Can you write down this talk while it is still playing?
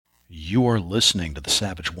You are listening to the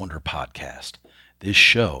Savage Wonder podcast. This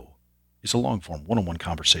show is a long-form one-on-one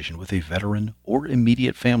conversation with a veteran or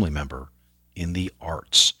immediate family member in the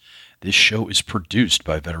arts. This show is produced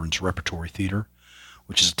by Veterans Repertory Theater,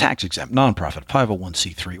 which is a tax-exempt, nonprofit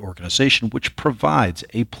 501c3 organization which provides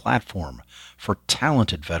a platform for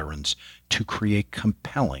talented veterans to create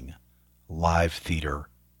compelling live theater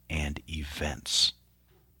and events.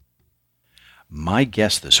 My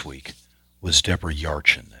guest this week was Deborah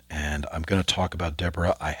Yarchin, and I'm going to talk about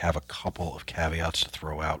Deborah. I have a couple of caveats to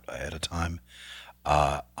throw out ahead of time.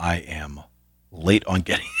 I am late on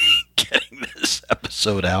getting this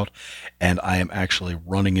episode out, and I am actually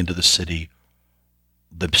running into the city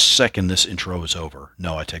the second this intro is over.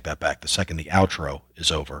 No, I take that back. The second the outro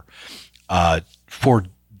is over, for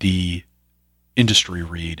the industry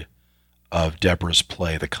read of Deborah's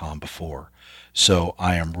play, The Calm Before. So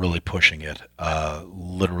I am really pushing it.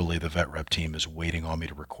 Literally, the Vet Rep team is waiting on me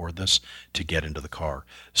to record this to get into the car.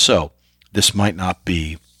 So this might not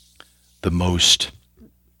be the most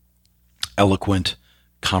eloquent,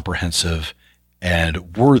 comprehensive,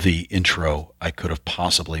 and worthy intro I could have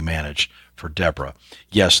possibly managed for Deborah.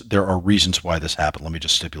 Yes, there are reasons why this happened. Let me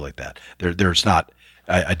just stipulate that. There's not.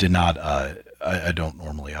 I did not. I don't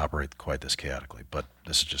normally operate quite this chaotically, but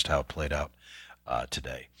this is just how it played out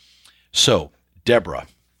today. So, Deborah,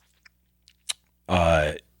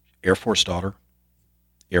 Air Force daughter,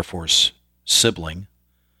 Air Force sibling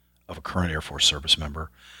of a current Air Force service member.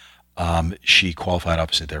 She qualified,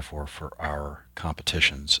 obviously, therefore, for our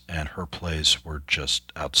competitions, and her plays were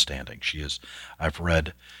just outstanding. I've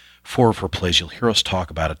read 4 of her plays. You'll hear us talk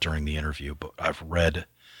about it during the interview, but I've read,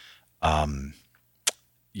 4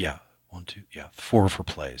 of her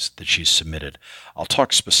plays that she's submitted. I'll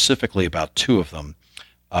talk specifically about 2 of them,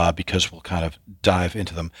 because we'll kind of dive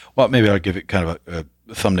into them. Well, maybe I'll give it kind of a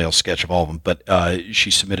thumbnail sketch of all of them. But she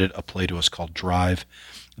submitted a play to us called Drive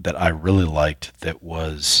that I really liked, that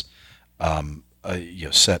was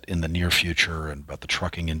set in the near future and about the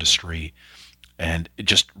trucking industry, and it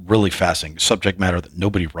just really fascinating subject matter that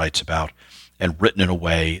nobody writes about, and written in a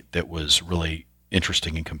way that was really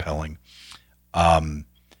interesting and compelling.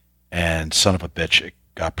 And son of a bitch, it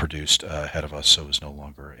got produced ahead of us, so it was no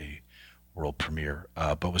longer a world premiere,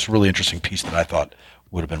 but it was a really interesting piece that I thought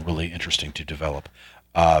would have been really interesting to develop.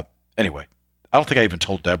 Anyway, I don't think I even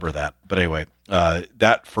told Deborah that, but anyway,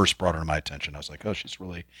 that first brought her to my attention. I was like, oh, she's a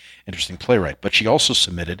really interesting playwright. But she also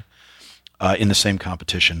submitted, in the same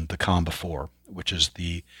competition, The Calm Before, which is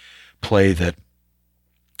the play that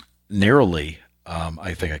narrowly,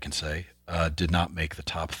 I think I can say, did not make the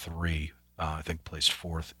top 3. I think placed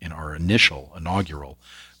 4th in our inaugural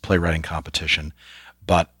playwriting competition,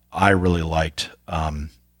 but I really liked, a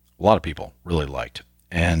lot of people really liked,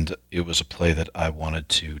 and it was a play that I wanted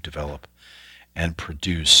to develop and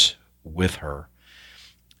produce with her,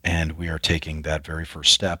 and we are taking that very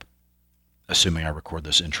first step, assuming I record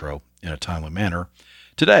this intro in a timely manner,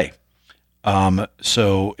 today.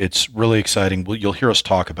 So it's really exciting. You'll hear us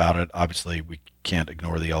talk about it. Obviously, we can't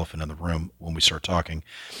ignore the elephant in the room when we start talking,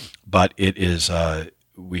 but it is,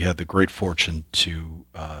 we had the great fortune to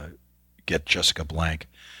get Jessica Blank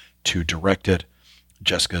to direct it.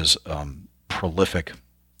 Jessica's prolific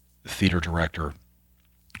theater director,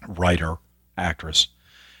 writer, actress,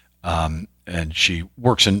 and she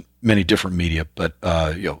works in many different media, but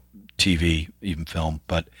TV, even film,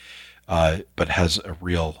 but has a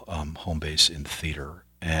real home base in theater.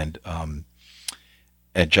 And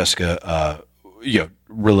Jessica,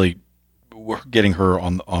 really, getting her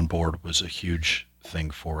on board was a huge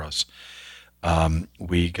thing for us.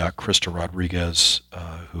 We got Krista Rodriguez,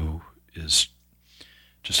 who is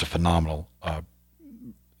just a phenomenal. I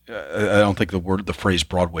don't think the phrase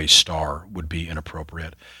Broadway star would be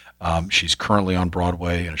inappropriate. She's currently on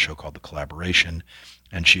Broadway in a show called The Collaboration,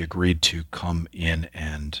 and she agreed to come in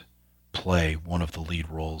and play one of the lead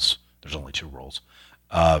roles. There's only 2 roles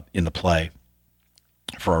in the play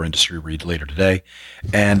for our industry read later today.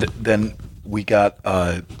 And then we got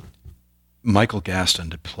Michael Gaston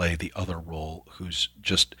to play the other role, who's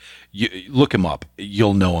just, look him up.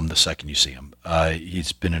 You'll know him the second you see him.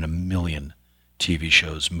 He's been in a million TV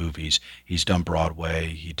shows, movies. He's done Broadway.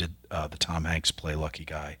 He did the Tom Hanks play Lucky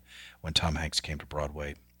Guy when Tom Hanks came to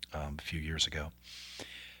Broadway a few years ago.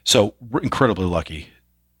 So we're incredibly lucky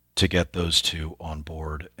to get those 2 on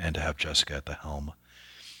board and to have Jessica at the helm.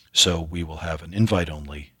 So we will have an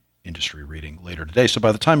invite-only industry reading later today. So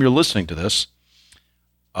by the time you're listening to this,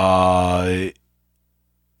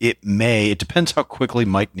 it depends how quickly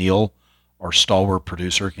Mike Neal, our stalwart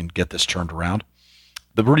producer, can get this turned around.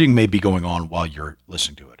 The reading may be going on while you're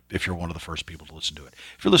listening to it, if you're one of the first people to listen to it.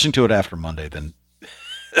 If you're listening to it after Monday, then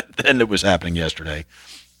than it was happening yesterday.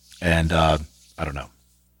 And I don't know.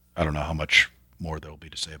 I don't know how much more there will be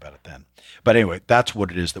to say about it then. But anyway, that's what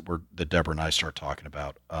it is that Deborah and I start talking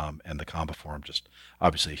about, and the Combo Forum, just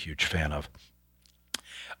obviously a huge fan of.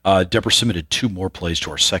 Deborah submitted two more plays to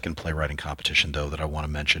our second playwriting competition, though, that I want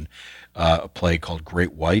to mention. A play called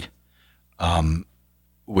Great White,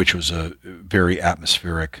 which was a very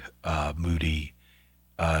atmospheric, moody,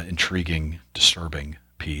 intriguing, disturbing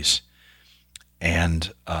piece,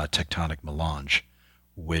 and Tectonic Melange,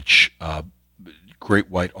 which Great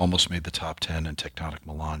White almost made the top 10, and Tectonic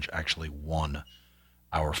Melange actually won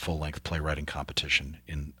our full-length playwriting competition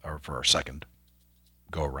for our second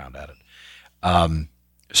go-around at it.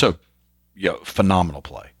 So, phenomenal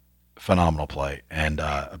play, and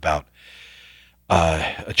about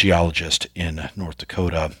a geologist in North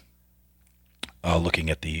Dakota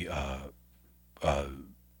looking at the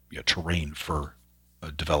terrain for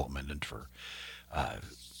development and for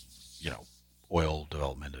oil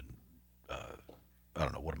development and I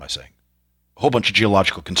don't know, what am I saying? A whole bunch of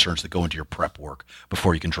geological concerns that go into your prep work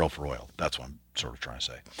before you can drill for oil. That's what I'm sort of trying to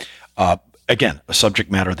say. Again, a subject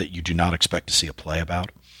matter that you do not expect to see a play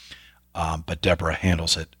about, but Deborah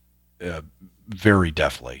handles it very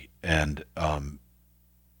deftly. And I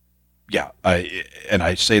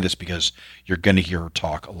say this because you're going to hear her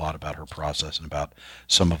talk a lot about her process and about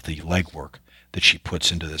some of the legwork that she puts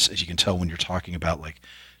into this. As you can tell, when you're talking about like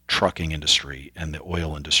trucking industry and the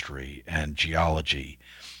oil industry and geology,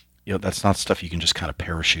 that's not stuff you can just kind of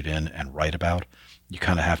parachute in and write about. You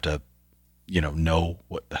kind of have to, know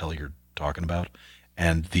what the hell you're talking about.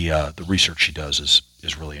 And the research she does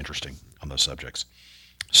is really interesting on those subjects.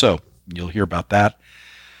 So you'll hear about that.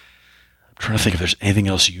 I'm trying to think if there's anything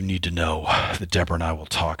else you need to know that Deborah and I will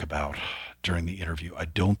talk about during the interview. I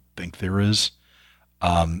don't think there is.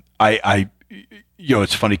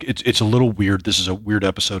 It's funny. It's a little weird. This is a weird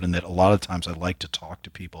episode in that a lot of times I like to talk to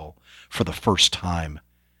people for the first time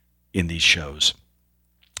in these shows,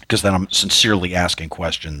 because then I'm sincerely asking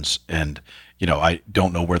questions, and I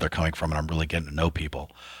don't know where they're coming from, and I'm really getting to know people.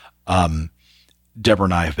 Deborah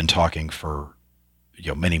and I have been talking for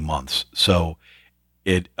many months, so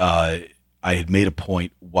I had made a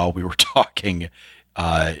point while we were talking,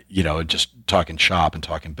 just talking shop and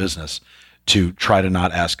talking business, to try to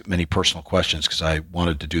not ask many personal questions, because I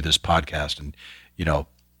wanted to do this podcast and,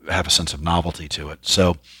 have a sense of novelty to it.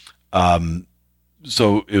 So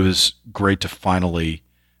it was great to finally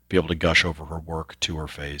be able to gush over her work to her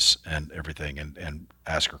face and everything, and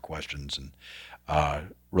ask her questions and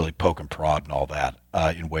really poke and prod and all that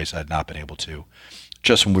in ways I had not been able to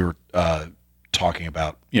just when we were talking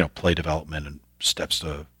about, play development and steps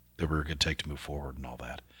that we were going to take to move forward and all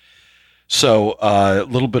that. So a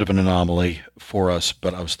little bit of an anomaly for us,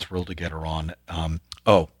 but I was thrilled to get her on.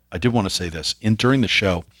 I did want to say this. During the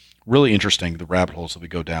show, really interesting, the rabbit holes that we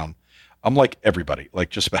go down. I'm like everybody,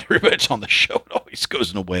 like just about everybody that's on the show. It always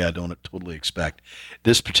goes in a way I don't totally expect.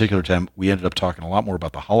 This particular time, we ended up talking a lot more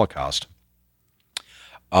about the Holocaust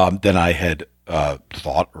than I had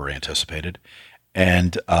thought or anticipated.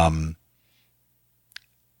 And, at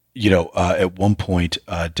one point,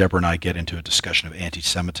 Deborah and I get into a discussion of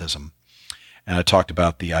anti-Semitism. And I talked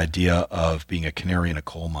about the idea of being a canary in a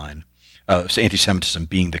coal mine, anti-Semitism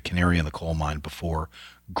being the canary in the coal mine before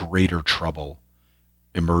greater trouble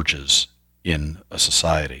emerges in a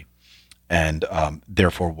society, and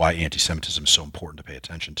therefore why anti-Semitism is so important to pay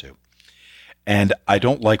attention to. And I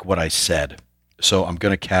don't like what I said, so I'm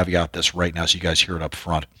going to caveat this right now so you guys hear it up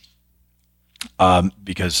front,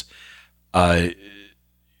 because I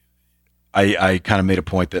kind of made a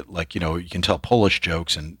point that, you can tell Polish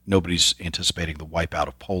jokes and nobody's anticipating the wipeout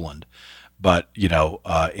of Poland, but,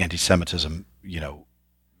 anti-Semitism,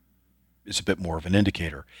 is a bit more of an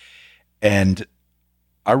indicator. And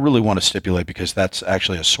I really want to stipulate, because that's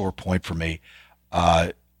actually a sore point for me,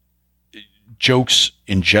 jokes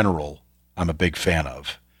in general I'm a big fan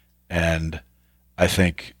of. And I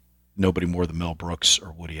think nobody more than Mel Brooks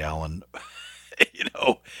or Woody Allen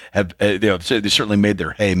they certainly made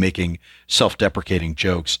their hay making self-deprecating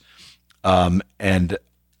jokes, and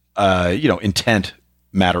intent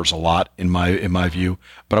matters a lot in my view.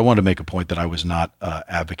 But I wanted to make a point that I was not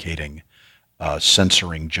advocating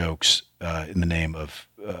censoring jokes in the name of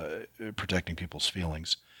protecting people's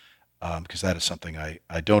feelings, because that is something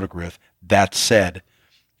I don't agree with. That said,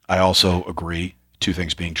 I also agree, two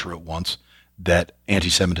things being true at once, that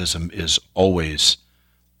anti-Semitism is always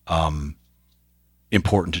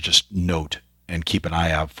important to just note and keep an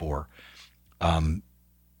eye out for, and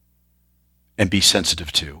be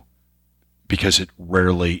sensitive to, because it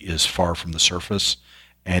rarely is far from the surface,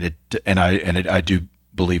 and I do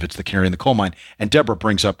believe it's the canary in the coal mine. And Deborah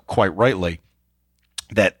brings up quite rightly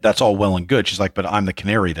that that's all well and good. She's like, but I'm the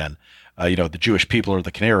canary then. The Jewish people are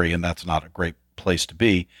the canary, and that's not a great place to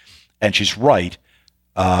be. And she's right.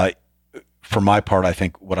 For my part, I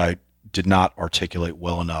think what I did not articulate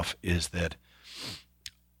well enough is that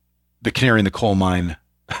the canary in the coal mine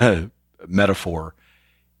metaphor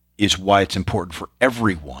is why it's important for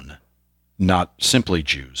everyone, not simply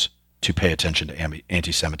Jews, to pay attention to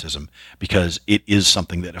anti-Semitism, because it is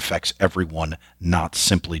something that affects everyone, not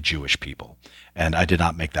simply Jewish people. And I did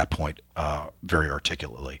not make that point very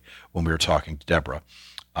articulately when we were talking to Deborah.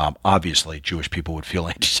 Obviously, Jewish people would feel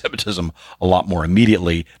anti-Semitism a lot more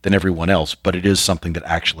immediately than everyone else, but it is something that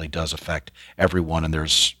actually does affect everyone, and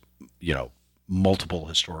there's, multiple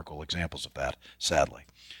historical examples of that, sadly.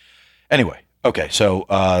 Anyway, okay, so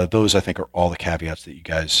those, I think, are all the caveats that you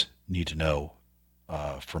guys need to know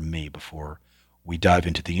from me before we dive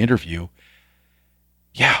into the interview.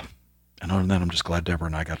 Yeah, and other than that, I'm just glad Deborah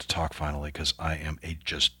and I got to talk finally, because I am a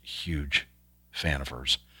just huge fan of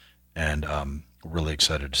hers, and really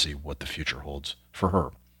excited to see what the future holds for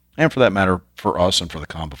her, and for that matter, for us, and for the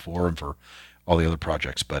Calm Before, and for all the other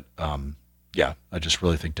projects. But yeah, I just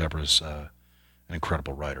really think Deborah's an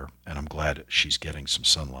incredible writer, and I'm glad she's getting some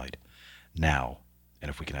sunlight now. And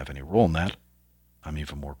if we can have any role in that, I'm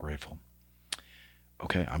even more grateful.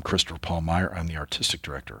 Okay, I'm Christopher Paul Meyer. I'm the artistic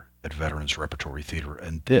director at Veterans Repertory Theater,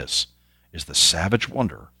 and this is The Savage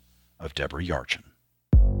Wonder of Deborah Yarchin.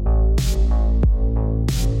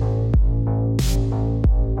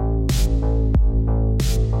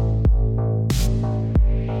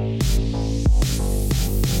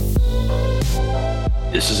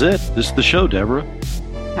 This is it. This is the show, Deborah.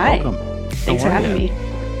 Hi. Welcome. Thanks for having me.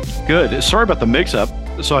 Good. Sorry about the mix-up.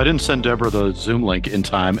 So I didn't send Deborah the Zoom link in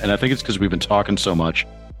time, and I think it's because we've been talking so much.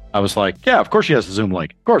 I was like, yeah, of course she has the Zoom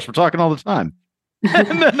link. Of course, we're talking all the time.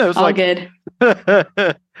 And then I was all good.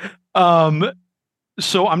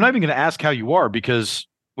 So I'm not even going to ask how you are, because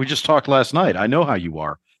we just talked last night. I know how you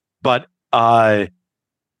are. But I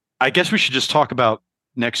guess we should just talk about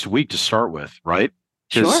next week to start with, right?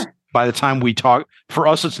 Sure. By the time we talk, for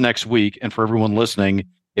us, it's next week. And for everyone listening,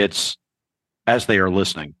 it's as they are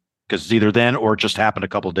listening, because it's either then or it just happened a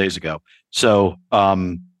couple of days ago. So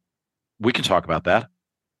we can talk about that.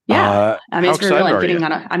 Yeah. I mean, it's for real.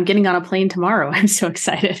 I'm getting on a plane tomorrow. I'm so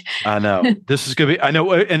excited. I know. This is going to be, I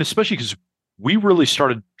know. And especially because we really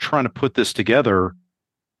started trying to put this together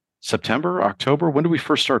September, October. When did we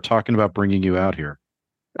first start talking about bringing you out here?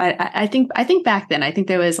 I think back then, I think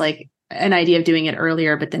there was like an idea of doing it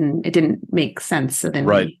earlier, but then it didn't make sense. So then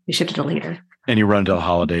we shifted to later. And you run into the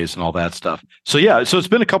holidays and all that stuff. So yeah, so it's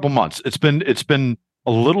been a couple months. It's been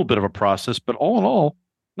a little bit of a process, but all in all,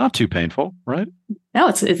 not too painful, right? No,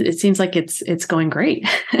 it seems like it's going great.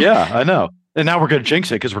 Yeah, I know. And now we're going to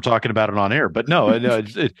jinx it because we're talking about it on air. But no,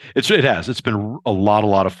 it has. It's been a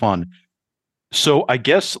lot of fun. So I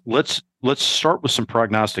guess let's start with some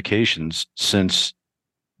prognostications, since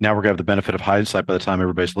now we're going to have the benefit of hindsight by the time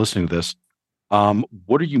everybody's listening to this.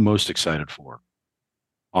 What are you most excited for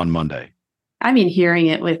on Monday? I mean, hearing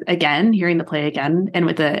the play again, and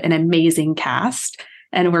with an amazing cast,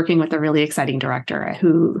 and working with a really exciting director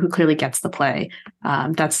who clearly gets the play.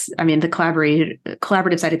 The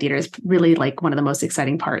collaborative side of theater is really like one of the most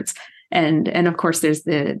exciting parts. And of course, there's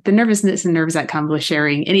the nervousness and nerves that come with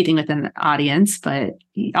sharing anything with an audience, but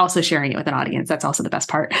also sharing it with an audience. That's also the best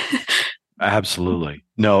part. Absolutely.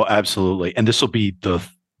 No, absolutely. And this will be the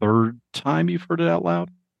third time you've heard it out loud?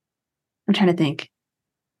 I'm trying to think.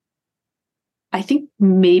 I think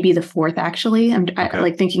maybe the fourth, actually.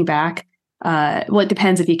 I thinking back. It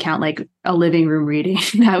depends if you count like a living room reading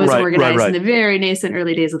that was organized in the very nascent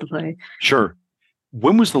early days of the play. Sure.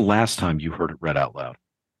 When was the last time you heard it read out loud?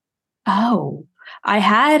 Oh, I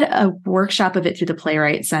had a workshop of it through the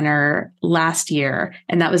Playwright Center last year,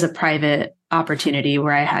 and that was a private opportunity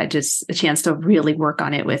where I had just a chance to really work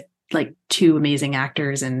on it with like two amazing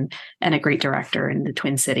actors and a great director in the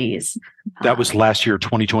Twin Cities. That was last year,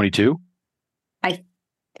 2022?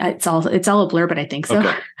 It's all a blur, but I think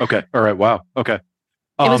so. Okay. All right. Wow. Okay.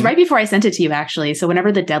 It was right before I sent it to you, actually. So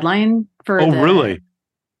whenever the deadline for really?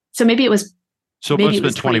 So maybe it was. So it must have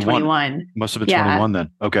been 21. Must have been 21 then.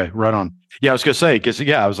 Okay. Right on. Yeah. I was going to say, because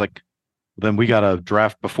I was like, then we got a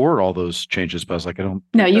draft before all those changes, but I was like, I don't.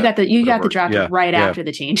 No, you got the draft after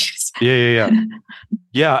the changes. Yeah.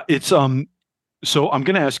 Yeah. It's, so I'm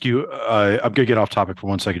going to ask you, I'm going to get off topic for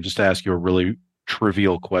 1 second, just to ask you a really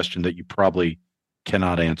trivial question that you probably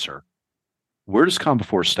cannot answer. Where does Calm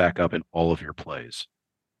Before stack up in all of your plays?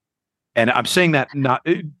 And I'm saying that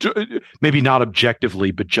maybe not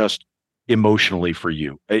objectively, but just emotionally for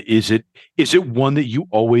you? Is it one that you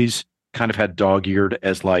always kind of had dog-eared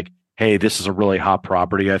as like, hey, this is a really hot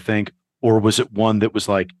property, I think? Or was it one that was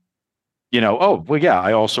like, oh, well, yeah,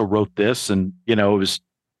 I also wrote this and, it was,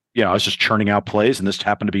 I was just churning out plays and this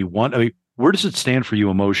happened to be one. I mean, where does it stand for you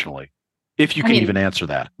emotionally? If you can even answer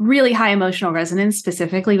that. Really high emotional resonance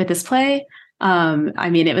specifically with this play.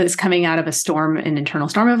 It was coming out of an internal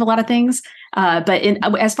storm of a lot of things. But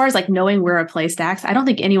as far as like knowing where a play stacks, I don't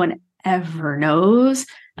think anyone ever knows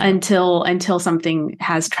until something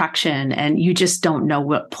has traction and you just don't know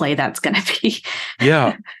what play that's going to be.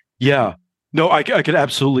 Yeah. Yeah. No, I could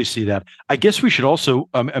absolutely see that. I guess we should also,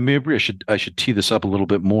 maybe I should tee this up a little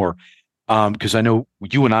bit more, because I know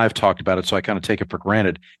you and I have talked about it, so I kind of take it for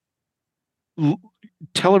granted.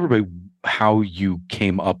 Tell everybody how you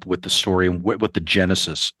came up with the story and what the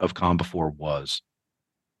genesis of Calm Before was.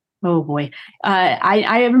 Oh boy.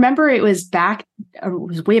 I remember it was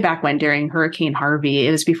way back when during Hurricane Harvey.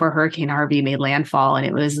 It was before Hurricane Harvey made landfall, and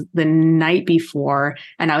it was the night before,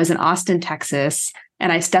 and I was in Austin, Texas,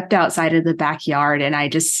 and I stepped outside of the backyard and I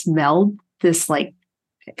just smelled this like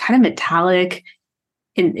kind of metallic,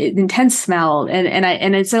 intense smell.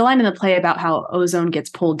 And it's a line in the play about how ozone gets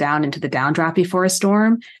pulled down into the downdraft before a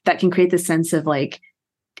storm that can create this sense of like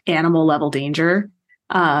animal level danger.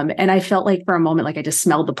 And I felt like for a moment, like I just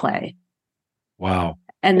smelled the play. Wow.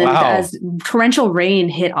 And then as torrential rain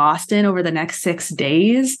hit Austin over the next 6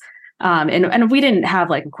 days, and we didn't have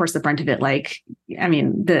like, of course, the brunt of it. Like, I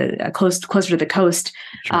mean, closer to the coast,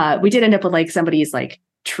 sure. We did end up with like somebody's like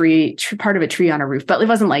part of a tree on a roof, but it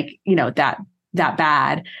wasn't like, that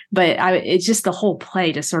bad. But it's just the whole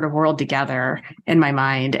play just sort of whirled together in my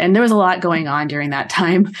mind. And there was a lot going on during that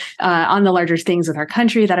time on the larger things with our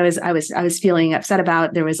country that I was feeling upset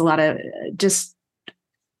about. There was a lot of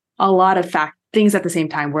things at the same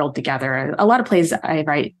time whirled together. A lot of plays I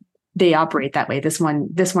write, they operate that way. This one,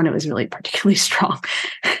 it was really particularly strong.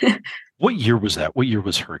 What year was that? What year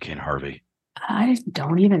was Hurricane Harvey? I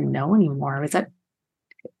don't even know anymore. Was that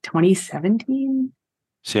 2017?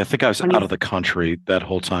 See, I think I was out of the country that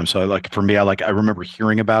whole time. So I remember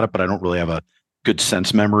hearing about it, but I don't really have a good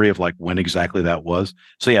sense memory of like when exactly that was.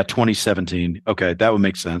 So yeah, 2017. Okay. That would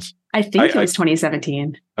make sense. I think it was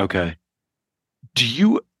 2017. Okay.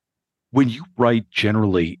 When you write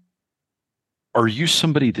generally, are you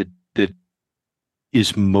somebody that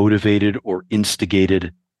is motivated or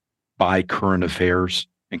instigated by current affairs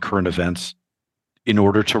and current events in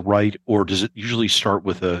order to write, or does it usually start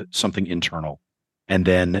with something internal? And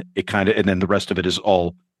then the rest of it is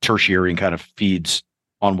all tertiary and kind of feeds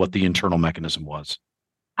on what the internal mechanism was.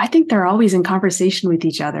 I think they're always in conversation with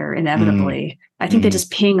each other, inevitably. I think they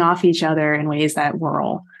just ping off each other in ways that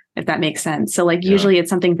whirl, if that makes sense. So like usually it's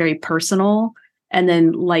something very personal and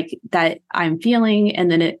then like that I'm feeling, and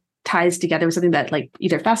then it ties together with something that like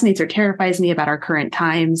either fascinates or terrifies me about our current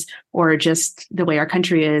times or just the way our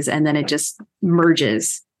country is. And then it just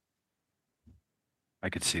merges. I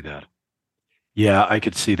could see that. Yeah, I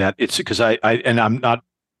could see that. It's because and I'm not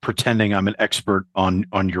pretending I'm an expert on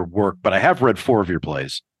your work, but I have read 4 of your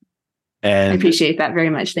plays. And I appreciate that very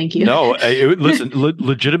much. Thank you. No, listen,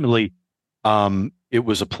 legitimately, it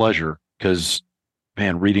was a pleasure because,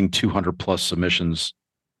 man, reading 200 plus submissions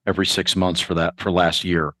every 6 months for last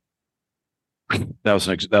year, that was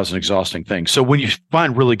an exhausting thing. So when you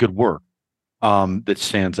find really good work that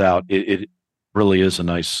stands out, it really is a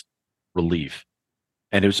nice relief.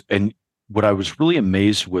 And what I was really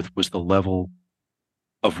amazed with was the level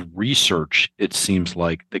of research, it seems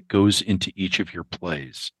like, that goes into each of your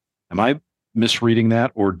plays. Am I misreading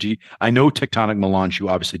that? Or I know Tectonic Melange, you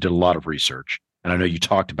obviously did a lot of research, and I know you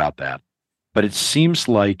talked about that, but it seems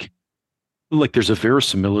like there's a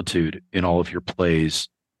verisimilitude in all of your plays,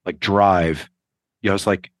 like Drive. I was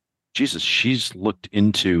like, Jesus, she's looked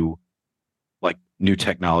into like new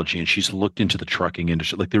technology and she's looked into the trucking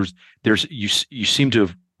industry. Like you seem to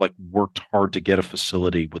have like worked hard to get a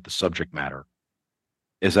facility with the subject matter.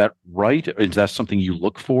 Is that right? Is that something you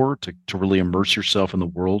look for to really immerse yourself in the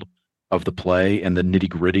world of the play and the nitty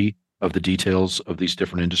gritty of the details of these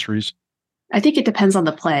different industries? I think it depends on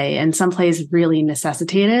the play, and some plays really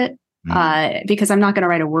necessitate it because I'm not going to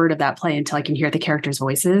write a word of that play until I can hear the characters'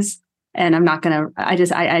 voices. And I'm not going to, I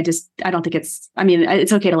don't think it's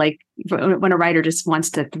okay to like, when a writer just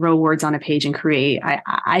wants to throw words on a page and create,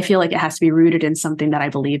 I feel like it has to be rooted in something that I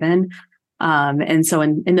believe in. And so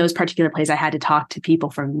in those particular plays, I had to talk to people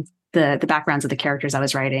from the backgrounds of the characters I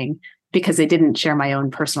was writing because they didn't share my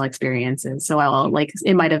own personal experiences. So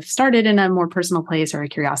it might have started in a more personal place or a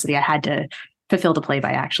curiosity. I had to fulfill the play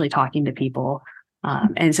by actually talking to people.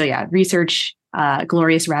 And so, yeah, research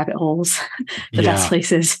glorious rabbit holes, the best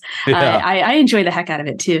places. Yeah. I enjoy the heck out of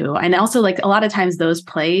it too. And also like a lot of times those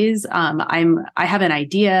plays, I have an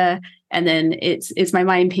idea and then it's my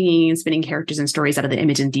mind pinging and spinning characters and stories out of the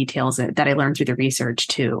image and details that I learned through the research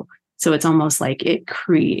too. So it's almost like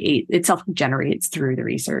it self-generates through the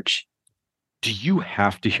research. Do you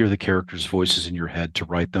have to hear the characters' voices in your head to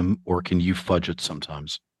write them, or can you fudge it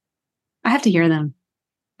sometimes? I have to hear them.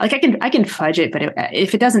 Like I can fudge it, but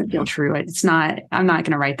if it doesn't feel true, I'm not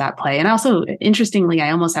going to write that play. And also, interestingly,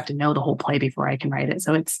 I almost have to know the whole play before I can write it.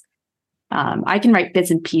 So I can write bits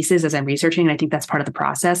and pieces as I'm researching. And I think that's part of the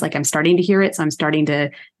process. Like I'm starting to hear it. So I'm starting to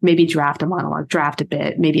maybe draft a monologue, draft a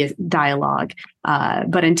bit, maybe a dialogue.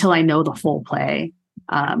 But until I know the full play,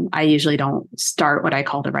 I usually don't start what I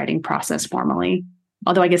call the writing process formally.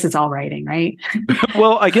 Although I guess it's all writing, right?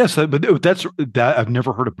 Well, I guess, but that's that. I've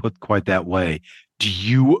never heard it put quite that way. Do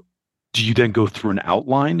you then go through an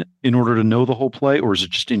outline in order to know the whole play, or is it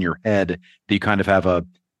just in your head that you kind of have a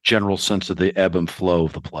general sense of the ebb and flow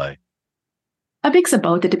of the play? A mix of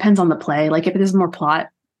both. It depends on the play. Like if it is more plot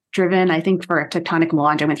driven, I think for Tectonic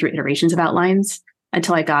Melange, I went through iterations of outlines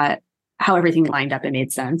until I got how everything lined up and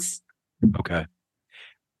made sense. Okay.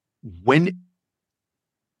 When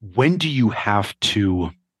do you have to,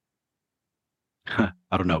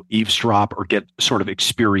 I don't know, eavesdrop or get sort of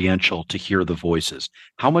experiential to hear the voices?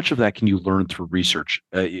 How much of that can you learn through research?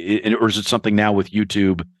 Or is it something now with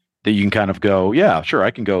YouTube that you can kind of go, yeah, sure, I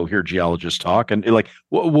can go hear geologists talk, and like,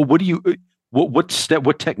 what do you,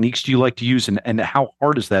 what techniques do you like to use, and how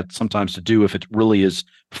hard is that sometimes to do if it really is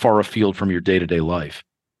far afield from your day-to-day life?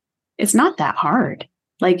 It's not that hard.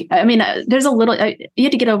 Like, I mean, there's a little, you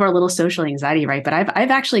have to get over a little social anxiety, right? But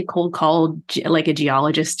I've actually cold called like a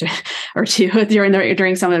geologist or two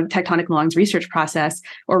during some of Tectonic Melange's research process,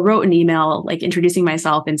 or wrote an email like introducing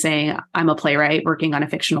myself and saying I'm a playwright working on a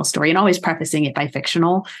fictional story, and always prefacing it by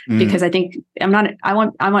fictional, because I think I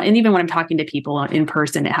want, and even when I'm talking to people in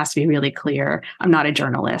person, it has to be really clear I'm not a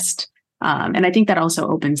journalist. And I think that also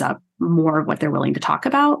opens up more of what they're willing to talk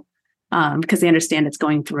about, because they understand it's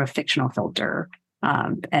going through a fictional filter.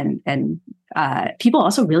 And people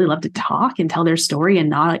also really love to talk and tell their story,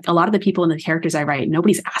 and not like a lot of the people in the characters I write,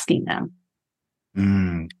 nobody's asking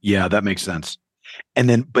them. Yeah, that makes sense.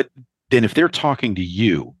 But then if they're talking to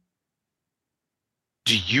you,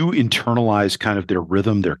 do you internalize kind of their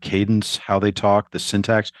rhythm, their cadence, how they talk, the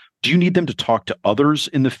syntax? Do you need them to talk to others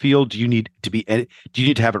in the field? Do you need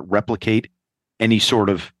to have it replicate any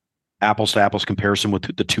sort of apples to apples comparison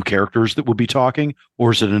with the two characters that will be talking?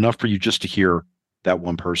 Or is it enough for you just to hear that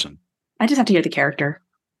one person? I just have to hear the character.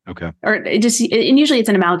 Okay. And usually it's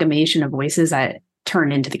an amalgamation of voices that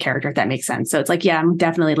turn into the character, if that makes sense. So it's like, yeah, I'm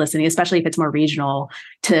definitely listening, especially if it's more regional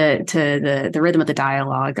to the rhythm of the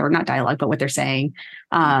dialogue, or not dialogue, but what they're saying,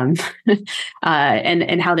 and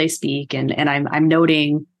how they speak. And I'm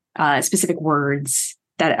noting specific words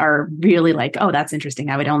that are really like, oh, that's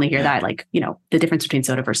interesting. I would only hear that, like, the difference between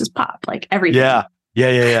soda versus pop, like everything.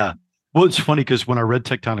 Yeah. Well, it's funny because when I read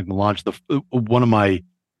Tectonic Melange, one of my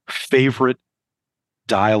favorite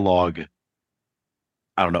dialogue,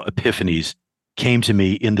 I don't know, epiphanies came to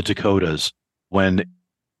me in the Dakotas when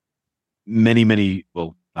not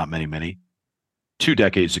many, 2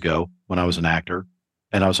 decades ago, when I was an actor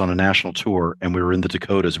and I was on a national tour, and we were in the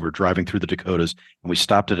Dakotas. We were driving through the Dakotas, and we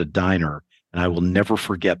stopped at a diner, and I will never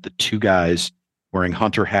forget the 2 guys wearing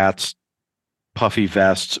hunter hats, puffy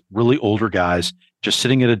vests, really older guys, just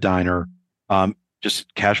sitting at a diner,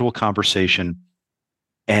 just casual conversation.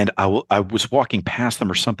 And I was walking past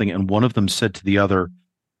them or something, and one of them said to the other,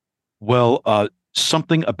 well,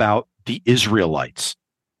 something about the Israelites.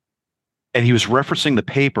 And he was referencing the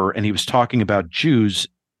paper, and he was talking about Jews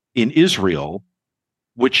in Israel,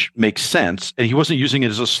 which makes sense. And he wasn't using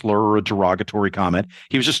it as a slur or a derogatory comment.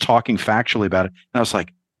 He was just talking factually about it. And I was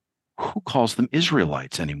like, who calls them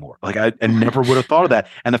Israelites anymore? Like I never would have thought of that.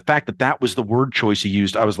 And the fact that that was the word choice he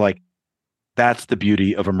used, I was like, that's the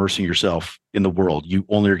beauty of immersing yourself in the world. You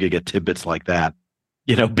only are going to get tidbits like that,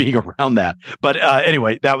 being around that. But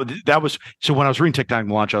anyway, that was, so when I was reading Tectonic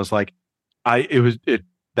Melange, I was like,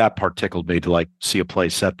 that part tickled me to like see a play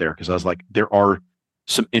set there. Cause I was like, there are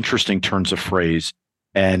some interesting turns of phrase,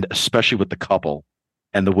 and especially with the couple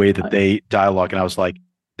and the way that they dialogue. And I was like,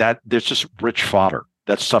 there's just rich fodder.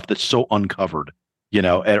 That's stuff that's so uncovered, or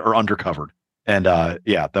undercovered. And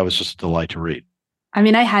that was just a delight to read. I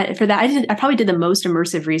mean, I probably did the most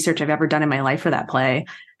immersive research I've ever done in my life for that play.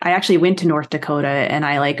 I actually went to North Dakota, and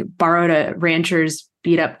I like borrowed a rancher's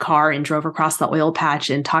beat up car and drove across the oil patch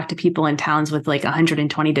and talked to people in towns with like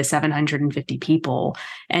 120 to 750 people,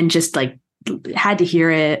 and just like had to hear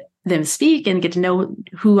it them speak and get to know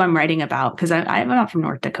who I'm writing about. Because I'm not from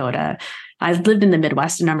North Dakota. I lived in the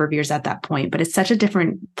Midwest a number of years at that point, but it's such a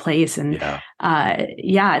different place. And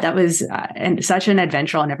that was and such an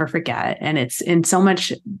adventure I'll never forget. And it's in so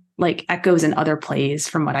much like echoes in other plays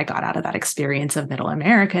from what I got out of that experience of Middle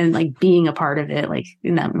America and like being a part of it, like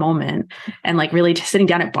in that moment, and like really just sitting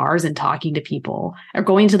down at bars and talking to people, or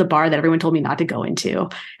going to the bar that everyone told me not to go into,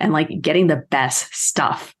 and like getting the best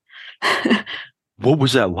stuff. What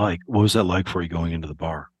was that like? What was that like for you going into the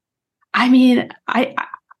bar? I mean, I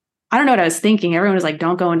don't know what I was thinking. Everyone was like,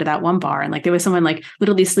 don't go into that one bar. And like, there was someone like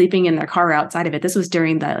literally sleeping in their car outside of it. This was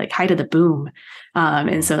during the like height of the boom.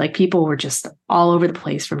 And so like people were just all over the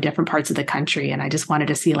place from different parts of the country. And I just wanted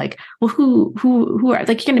to see like, well, who are,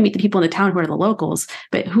 like, you're going to meet the people in the town who are the locals,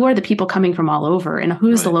 but who are the people coming from all over, and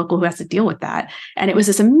who's the local who has to deal with that? And it was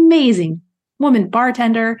this amazing woman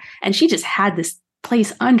bartender, and she just had this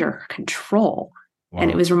place under control. Wow.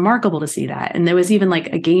 And it was remarkable to see that. And there was even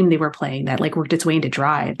like a game they were playing that like worked its way into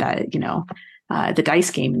Drive, that, the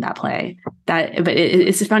dice game in that play. But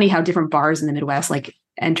it's funny how different bars in the Midwest like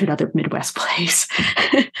entered other Midwest plays.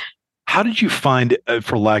 How did you find,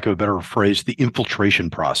 for lack of a better phrase, the infiltration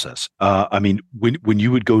process? I mean, when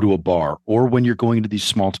you would go to a bar, or when you're going into these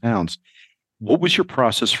small towns, what was your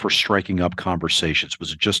process for striking up conversations?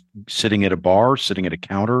 Was it just sitting at a bar, sitting at a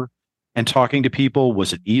counter and talking to people?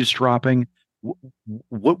 Was it eavesdropping?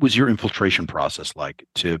 What was your infiltration process like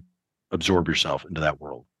to absorb yourself into that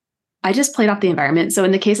world? I just played off the environment. So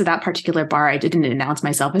in the case of that particular bar, I didn't announce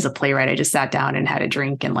myself as a playwright. I just sat down and had a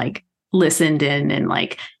drink and like listened in and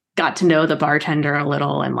like got to know the bartender a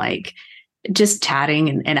little, and like just chatting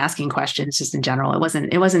and asking questions just in general. It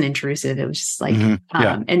wasn't intrusive. It was just like,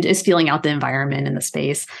 and just feeling out the environment and the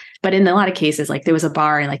space. But in a lot of cases, like there was a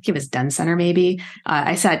bar and like it was Den Center, maybe.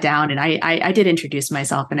 I sat down and I did introduce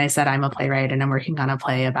myself, and I said, I'm a playwright and I'm working on a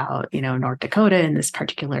play about, North Dakota in this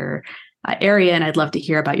particular area. And I'd love to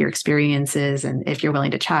hear about your experiences and if you're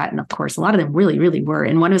willing to chat. And of course, a lot of them really, really were.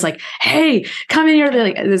 And one was like, hey, come in here.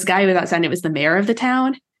 Like, this guy was outside, and it was the mayor of the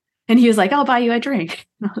town. And he was like, I'll buy you a drink.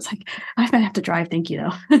 And I was like, I might have to drive. Thank you,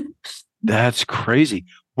 though. That's crazy.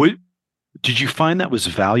 What did you find that was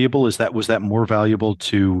valuable? Was that more valuable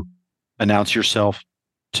to announce yourself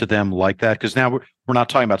to them like that? Because now we're not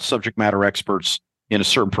talking about subject matter experts in a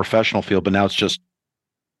certain professional field, but now it's just,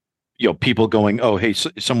 people going, oh, hey,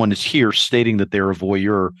 someone is here stating that they're a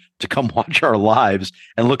voyeur to come watch our lives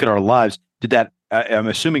and look at our lives. I'm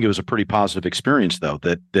assuming it was a pretty positive experience, though,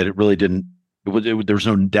 that it really didn't. There was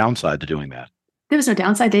no downside to doing that. There was no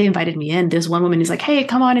downside. They invited me in. There's one woman who's like, hey,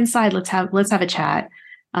 come on inside. Let's have a chat.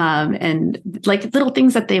 And like little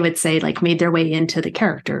things that they would say, like made their way into the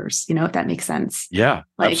characters, if that makes sense. Yeah,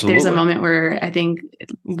 like absolutely. There's a moment where I think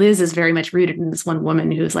Liz is very much rooted in this one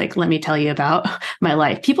woman who's like, let me tell you about my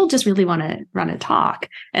life. People just really want to talk.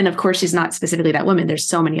 And of course, she's not specifically that woman. There's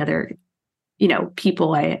so many other,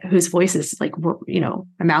 people whose voices like were,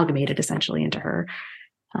 amalgamated essentially into her.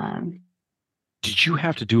 Did you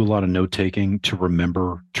have to do a lot of note taking to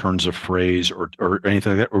remember turns of phrase or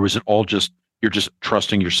anything like that? Or was it all just, you're just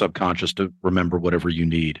trusting your subconscious to remember whatever you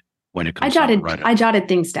need when it comes I jotted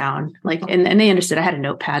things down, like, and they understood. I had a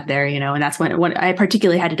notepad there, and that's when I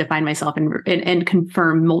particularly had to define myself and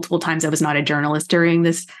confirm multiple times I was not a journalist during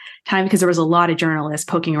this time, because there was a lot of journalists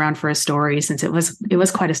poking around for a story, since it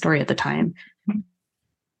was quite a story at the time.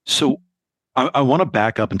 So I want to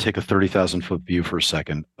back up and take a 30,000 foot view for a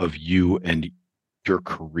second of you and your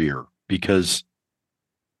career, because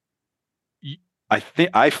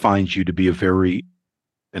I find you to be a very,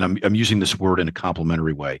 and I'm using this word in a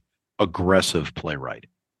complimentary way, aggressive playwright.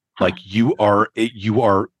 Like you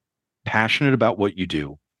are passionate about what you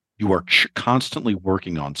do. You are constantly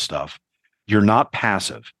working on stuff. You're not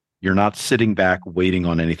passive. You're not sitting back waiting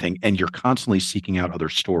on anything, and you're constantly seeking out other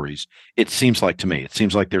stories. It seems like to me,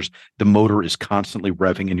 the motor is constantly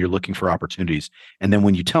revving and you're looking for opportunities. And then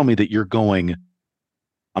when you tell me that you're going,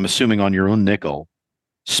 I'm assuming on your own nickel,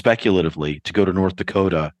 speculatively, to go to North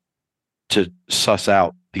Dakota to suss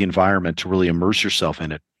out the environment, to really immerse yourself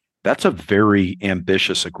in it, that's a very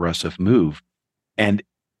ambitious, aggressive move. And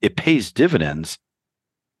it pays dividends.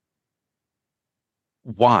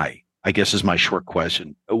 Why, I guess, is my short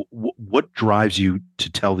question. What drives you to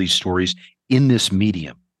tell these stories in this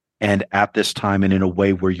medium and at this time, and in a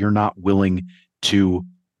way where you're not willing to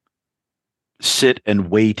sit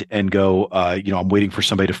and wait and go, I'm waiting for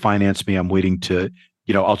somebody to finance me. I'm waiting to,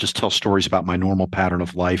 I'll just tell stories about my normal pattern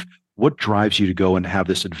of life. What drives you to go and have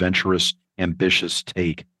this adventurous, ambitious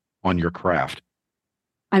take on your craft?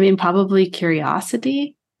 I mean, probably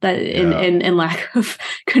curiosity. that in lack of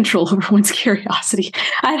control over one's curiosity.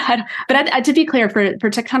 To be clear, for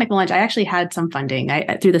Tectonic Melange, I actually had some funding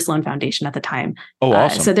through the Sloan Foundation at the time. Oh,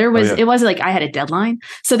 awesome. So there was, it wasn't like I had a deadline.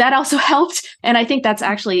 So that also helped. And I think that's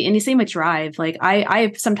actually, and the same with Drive, like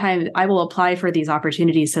I sometimes I will apply for these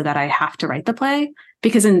opportunities so that I have to write the play,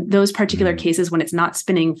 because in those particular cases, when it's not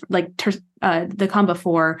spinning, like the Calm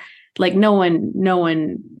Before, like no one,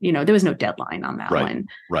 there was no deadline on that one.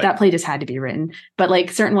 Right. That play just had to be written. But like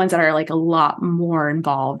certain ones that are like a lot more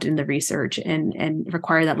involved in the research and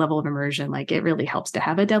require that level of immersion, like it really helps to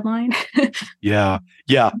have a deadline. Yeah.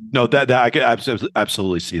 No, that I could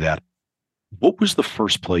absolutely see that. What was the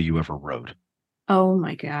first play you ever wrote? Oh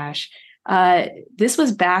my gosh. This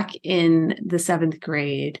was back in the 7th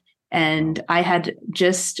grade. And I had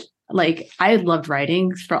just I had loved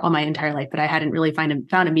writing for all my entire life, but I hadn't really found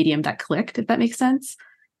a medium that clicked, if that makes sense.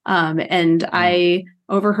 I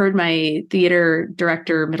overheard my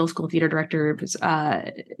middle school theater director,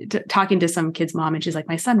 talking to some kid's mom, and she's like,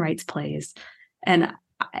 "My son writes plays," and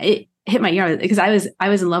it hit my ear because I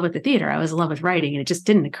was in love with the theater. I was in love with writing, and it just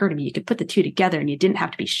didn't occur to me you could put the two together, and you didn't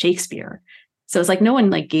have to be Shakespeare. So it's like no one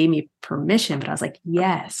gave me permission, but I was like,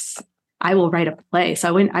 yes, I will write a play. So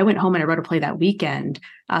I went home and I wrote a play that weekend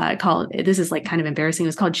called, this is kind of embarrassing, it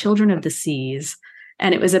was called Children of the Seas.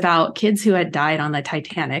 And it was about kids who had died on the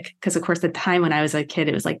Titanic. Because of course, the time when I was a kid,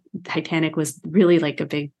 it was Titanic was really a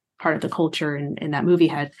big part of the culture. And that movie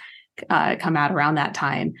had come out around that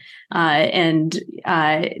time. They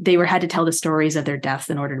had to tell the stories of their deaths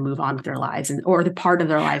in order to move on with their lives, or the part of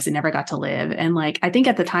their lives they never got to live. And I think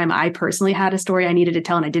at the time I personally had a story I needed to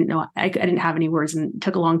tell, and I didn't know, I didn't have any words, and it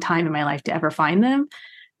took a long time in my life to ever find them.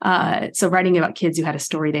 So writing about kids who had a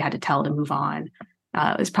story they had to tell to move on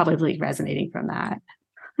was probably resonating from that.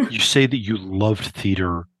 You say that you loved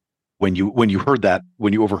theater when you overheard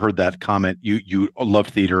that comment, you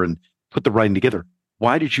loved theater and put the writing together.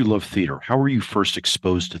 Why did you love theater? How were you first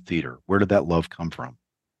exposed to theater? Where did that love come from?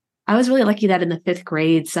 I was really lucky that in the 5th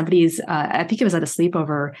grade, somebody's, I think it was at a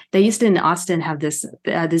sleepover, they used to in Austin have this,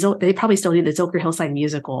 they probably still do the Zilker Hillside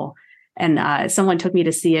musical. And someone took me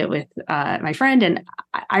to see it with my friend. And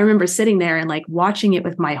I remember sitting there and watching it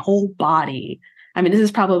with my whole body. I mean, this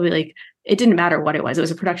is probably it didn't matter what it was. It was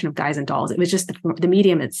a production of Guys and Dolls. It was just the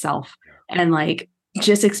medium itself. And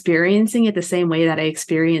just experiencing it the same way that I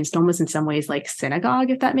experienced almost in some ways synagogue,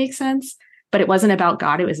 if that makes sense. But it wasn't about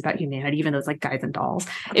God. It was about humanity, even though it's Guys and Dolls.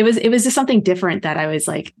 It was just something different that I was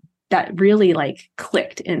that really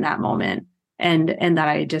clicked in that moment. And that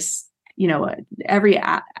I just, every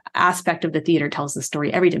aspect of the theater tells the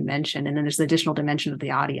story, every dimension. And then there's the additional dimension of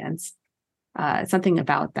the audience. Something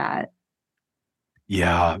about that.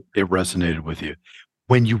 Yeah, it resonated with you.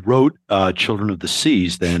 When you wrote Children of the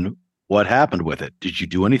Seas, then what happened with it? Did you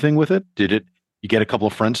do anything with it? You get a couple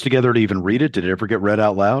of friends together to even read it? Did it ever get read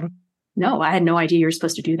out loud? No, I had no idea you were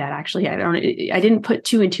supposed to do that. Actually, I didn't put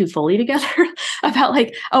 2 and 2 fully together about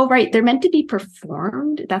oh, right, they're meant to be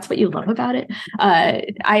performed. That's what you love about it.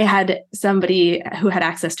 I had somebody who had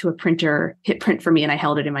access to a printer hit print for me, and I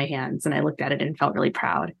held it in my hands and I looked at it and felt really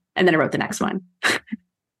proud. And then I wrote the next one.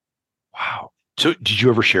 Wow. So did you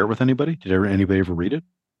ever share it with anybody? Did anybody ever read it?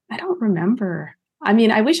 I don't remember. I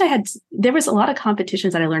mean, I wish I had. There was a lot of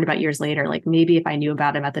competitions that I learned about years later. Maybe if I knew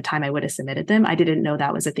about them at the time, I would have submitted them. I didn't know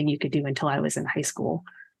that was a thing you could do until I was in high school.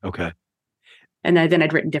 Okay. And then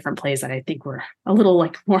I'd written different plays that I think were a little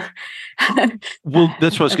more. Well,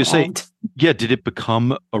 that's what I was going to say. Yeah. Did it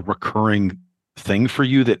become a recurring thing for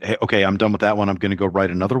you that, hey, okay, I'm done with that one, I'm going to go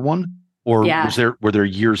write another one? Or were there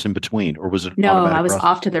years in between, or was it? No, I was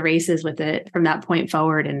off to the races with it from that point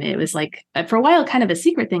forward. And it was for a while, kind of a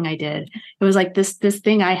secret thing I did. It was this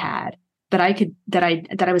thing I had that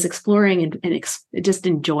I was exploring and just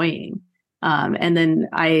enjoying. And then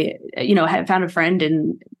I, had found a friend,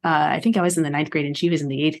 and I think I was in the 9th grade and she was in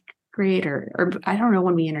the 8th grade, or I don't know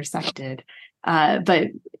when we intersected. But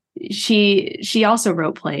she also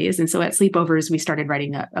wrote plays. And so at sleepovers, we started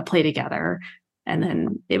writing a play together. And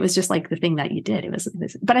then it was just the thing that you did. It was,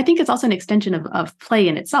 but I think it's also an extension of play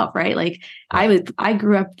in itself, right? I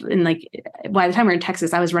grew up in by the time we were in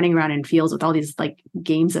Texas, I was running around in fields with all these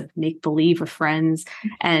games of make believe with friends,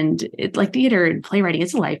 and it's theater and playwriting.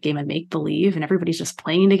 It's a life game of make believe, and everybody's just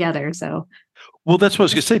playing together. So, well, that's what I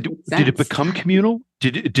was going to say. Did it become communal?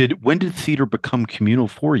 When did theater become communal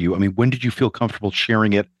for you? I mean, when did you feel comfortable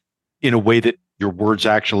sharing it in a way that your words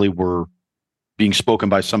actually were being spoken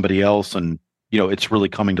by somebody else, and it's really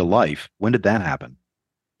coming to life? When did that happen?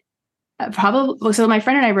 Probably. So my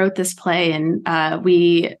friend and I wrote this play, and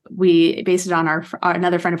we based it on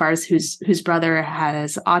another friend of ours whose brother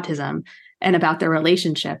has autism. and about their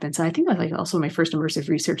relationship. And so I think that was like also my first immersive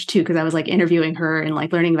research too, because I was like interviewing her and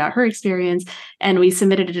like learning about her experience. And we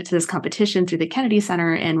submitted it to this competition through the Kennedy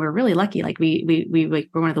Center, and we're really lucky. Like we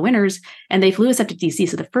were one of the winners, and they flew us up to DC.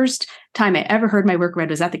 So the first time I ever heard my work read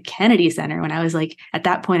was at the Kennedy Center when I was like, at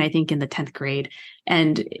that point, I think in the 10th grade.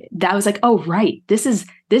 And that was like, oh, right. This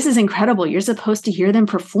is incredible. You're supposed to hear them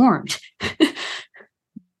performed.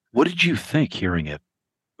 What did you think hearing it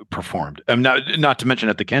performed? Not to mention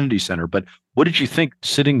at the Kennedy Center, but what did you think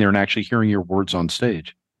sitting there and actually hearing your words on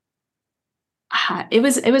stage? It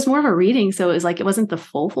was more of a reading, so it was like it wasn't the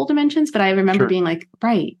full dimensions, but I remember being like,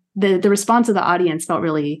 right, the response of the audience felt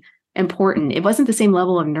really important. It wasn't the same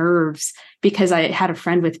level of nerves because I had a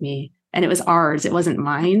friend with me and it was ours. It wasn't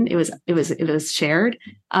mine. It was shared.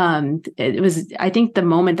 It was, I think the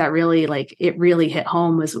moment that really it really hit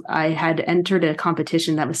home was I had entered a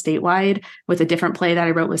competition that was statewide with a different play that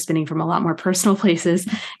I wrote, was spinning from a lot more personal places,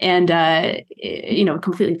 and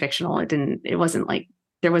completely fictional. It wasn't like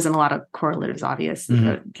there wasn't a lot of correlatives obvious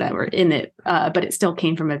that were in it, but it still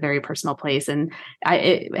came from a very personal place. And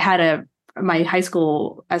it had my high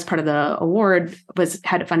school, as part of the award,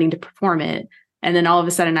 had funding to perform it. And then all of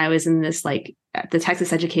a sudden I was in this, like, at the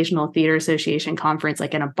Texas Educational Theater Association conference,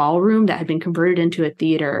 like in a ballroom that had been converted into a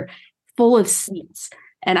theater full of seats.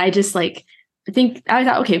 And I just I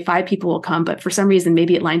thought, okay, 5 people will come, but for some reason,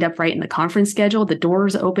 maybe it lined up right in the conference schedule. The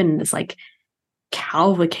doors open and this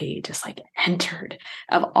cavalcade just entered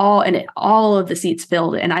of all of the seats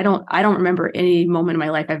filled. And I don't remember any moment in my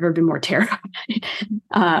life I've ever been more terrified.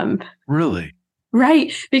 Really?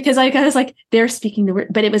 Right. Because I was like, they're speaking the word,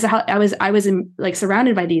 but it was how I was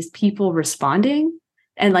surrounded by these people responding,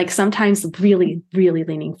 and sometimes really, really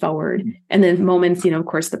leaning forward. And then moments, of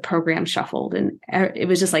course, the program shuffled, and it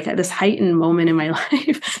was just like this heightened moment in my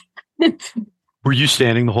life. Were you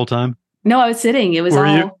standing the whole time? No, I was sitting. It was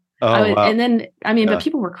all. You? Oh, wow. And then, but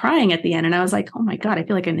people were crying at the end, and I was like, oh my God, I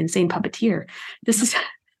feel like an insane puppeteer. This is.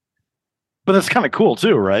 But that's kind of cool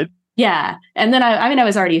too, right? Yeah. And then I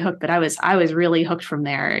was already hooked, but I was really hooked from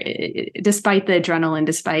there, despite the adrenaline,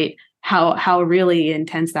 despite how really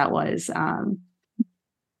intense that was.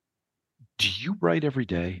 Do you write every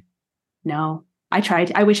day? No, I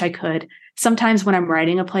tried. I wish I could. Sometimes when I'm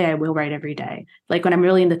writing a play, I will write every day. Like when I'm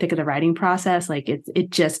really in the thick of the writing process, it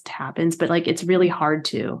just happens, but it's really hard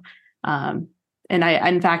to. And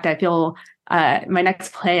in fact, I feel my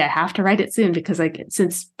next play, I have to write it soon, because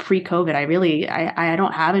since pre-COVID, I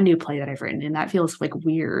don't have a new play that I've written, and that feels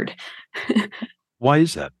weird. Why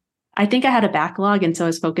is that? I think I had a backlog, and so I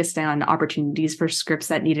was focused on opportunities for scripts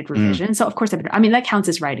that needed revision. So of course, that counts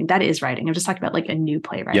as writing. That is writing. I'm just talking about a new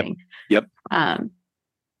play writing. Yep.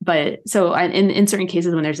 But so in certain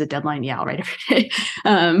cases when there's a deadline, I'll write every day.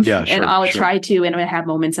 And I'll try to, and I have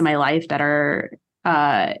moments in my life that are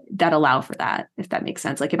that allow for that, if that makes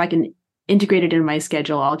sense. If I can integrate it in my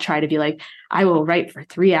schedule, I'll try to be I will write for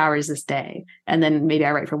 3 hours this day, and then maybe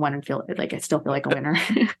I write for 1 and feel I still feel like a winner.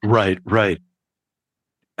 Right.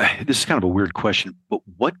 This is kind of a weird question, but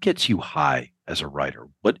what gets you high as a writer?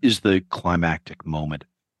 What is the climactic moment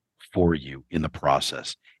for you in the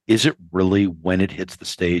process? Is it really when it hits the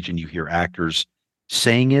stage and you hear actors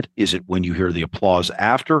saying it? Is it when you hear the applause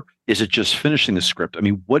after? Is it just finishing the script?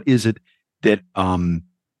 What is it that,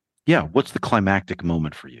 what's the climactic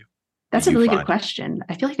moment for you? That's a really good question.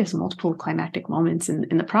 I feel like there's multiple climactic moments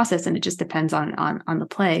in the process, and it just depends on the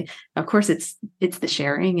play. Of course, it's the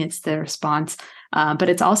sharing, it's the response, but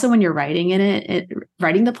it's also when you're writing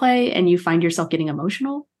writing the play, and you find yourself getting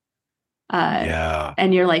emotional.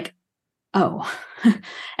 And you're like, oh,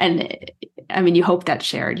 and you hope that's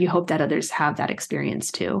shared. You hope that others have that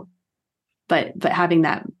experience too. But having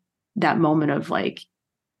that moment of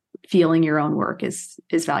feeling your own work is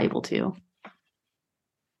valuable too.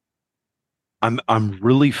 I'm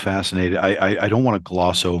really fascinated. I don't want to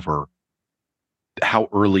gloss over how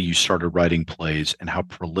early you started writing plays and how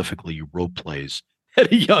prolifically you wrote plays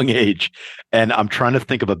at a young age. And I'm trying to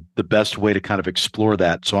think of the best way to kind of explore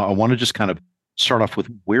that. So I want to just kind of start off with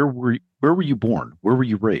where were you born? Where were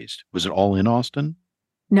you raised? Was it all in Austin?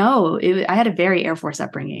 No, I had a very Air Force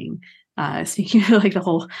upbringing. Speaking of the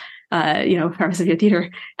whole, premise of your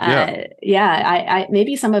theater. I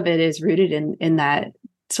maybe some of it is rooted in that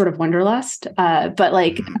sort of wanderlust. But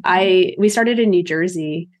we started in New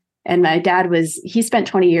Jersey, and my dad he spent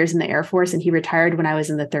 20 years in the Air Force, and he retired when I was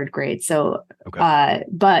in the 3rd grade. So,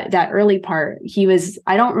 but that early part,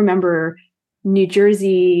 I don't remember New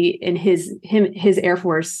Jersey in his Air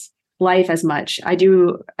Force life as much. I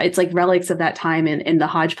do. It's relics of that time and the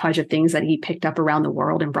hodgepodge of things that he picked up around the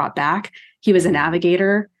world and brought back. He was a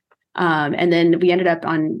navigator. And then we ended up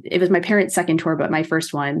it was my parents' second tour, but my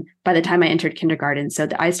first one by the time I entered kindergarten. So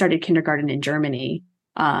I started kindergarten in Germany.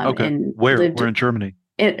 Okay. And Where in Germany?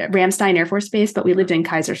 At Ramstein Air Force Base, but we lived in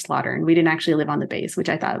Kaiserslautern. We didn't actually live on the base, which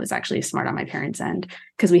I thought was actually smart on my parents' end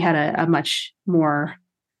because we had a much more,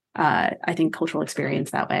 I think, cultural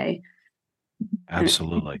experience that way.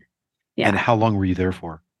 Absolutely. Yeah. And how long were you there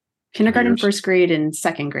for? Kindergarten, first grade, and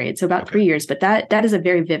second grade. So about 3 years, but that is a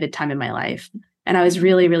very vivid time in my life. And I was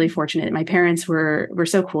really, really fortunate. My parents were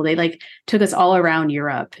so cool. They like took us all around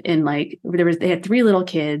Europe and like they had 3 little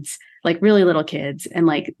kids, like really little kids. And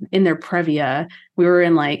like in their Previa, we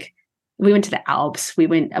went to the Alps.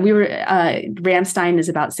 Ramstein is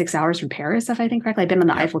about 6 hours from Paris, if I think correctly. I've been on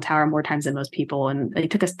the Eiffel Tower more times than most people. And they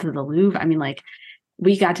took us to the Louvre. I mean, like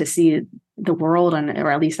we got to see the world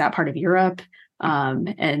or at least that part of Europe.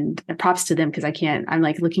 And props to them because I'm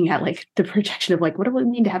like looking at like the projection of like, what do we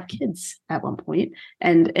mean to have kids at one point?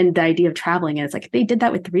 And the idea of traveling. And it's like, they did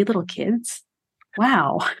that with 3 little kids.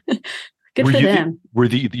 Wow. Good for them. Were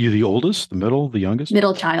you the oldest, the middle, the youngest?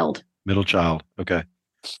 Middle child. Middle child. Okay.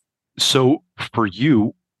 So for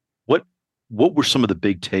you, what were some of the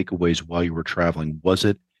big takeaways while you were traveling? Was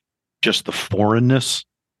it just the foreignness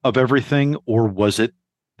of everything, or was it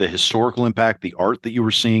the historical impact, the art that you were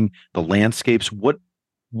seeing, the landscapes? What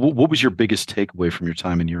was your biggest takeaway from your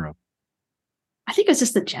time in Europe? I think it was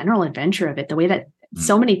just the general adventure of it, the way that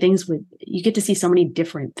so many things you get to see so many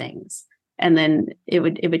different things. And then it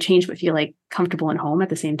would change but feel like comfortable and home at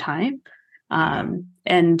the same time.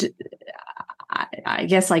 And I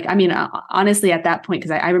guess like, I mean, honestly, at that point,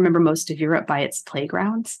 because I remember most of Europe by its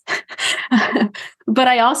playgrounds, but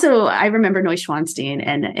I remember Neuschwanstein,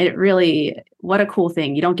 and it really, what a cool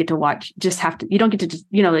thing. You don't get to watch, you don't get to,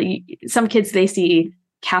 some kids, they see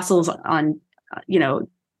castles on,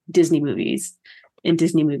 Disney movies.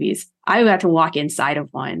 I got to walk inside of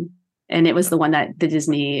one, and it was the one that the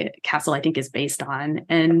Disney castle, I think, is based on.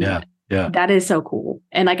 And that is so cool.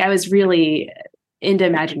 And like, I was really into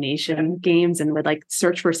imagination games and would like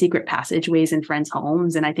search for secret passageways in friends'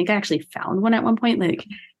 homes. And I think I actually found one at one point. Like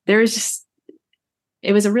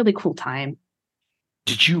it was a really cool time.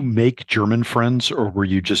 Did you make German friends, or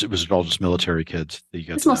was it all just military kids that you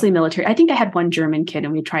got? It's mostly military. I think I had one German kid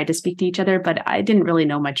and we tried to speak to each other, but I didn't really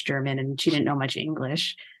know much German and she didn't know much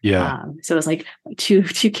English. Yeah. So it was like two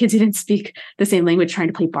kids who didn't speak the same language trying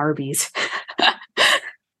to play Barbies.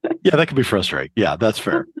 Yeah, that could be frustrating. Yeah, that's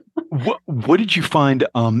fair. What did you find?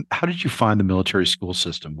 How did you find the military school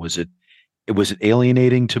system? Was it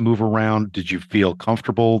alienating to move around? Did you feel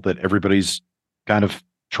comfortable that everybody's kind of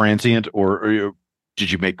transient, or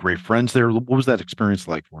did you make great friends there? What was that experience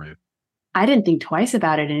like for you? I didn't think twice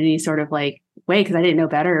about it in any sort of like way because I didn't know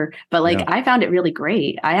better. But like I found it really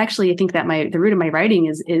great. I actually think that the root of my writing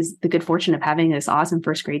is the good fortune of having this awesome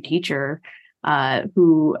first grade teacher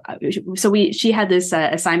she had this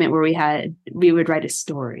assignment where we would write a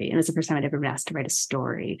story, and it was the first time I'd ever been asked to write a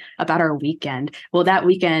story about our weekend. Well, that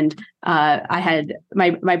weekend, I had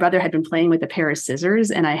my brother had been playing with a pair of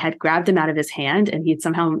scissors, and I had grabbed them out of his hand, and he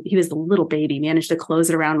was a little baby, managed to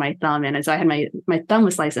close it around my thumb, and so I had my thumb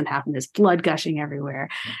was sliced in half, and there's blood gushing everywhere,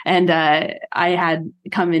 and I had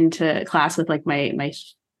come into class with like my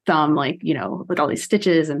thumb, like with all these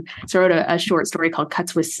stitches, and so I wrote a short story called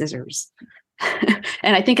 "Cuts with Scissors."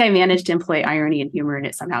 And I think I managed to employ irony and humor in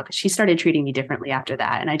it somehow because she started treating me differently after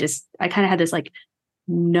that. And I kind of had this I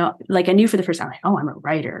knew for the first time, like, oh, I'm a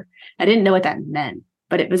writer. I didn't know what that meant,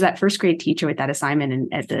 but it was that first grade teacher with that assignment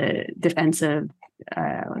and at the defensive,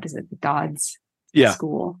 Dodds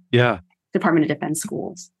school. Yeah. Department of Defense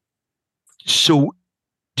schools. So when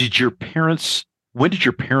did your parents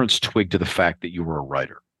twig to the fact that you were a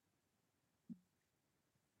writer?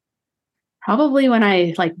 Probably when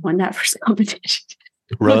I won that first competition.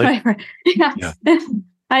 Really? Yeah.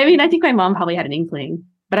 I mean, I think my mom probably had an inkling,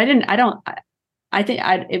 but it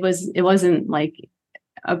wasn't like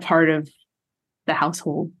a part of the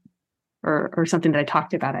household or something that I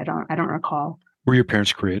talked about. I don't recall. Were your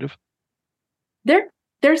parents creative? They're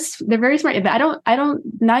very smart, but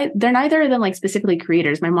they're neither of them like specifically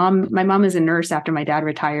creators. My mom is a nurse after my dad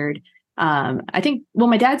retired. I think,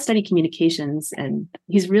 my dad studied communications and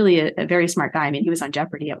he's really a very smart guy. I mean, he was on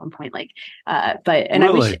Jeopardy at one point, really? I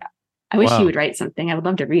wish he would write something. I would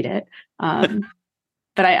love to read it. But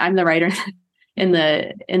I'm the writer in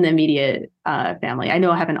the immediate family. I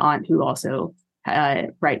know I have an aunt who also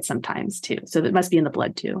writes sometimes too. So that must be in the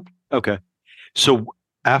blood too. Okay. So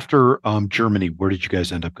after Germany, where did you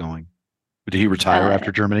guys end up going? Did he retire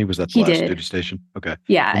after Germany? Was that the last duty station? Okay.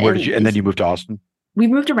 Yeah. And then you moved to Austin? We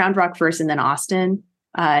moved to Round Rock first and then Austin.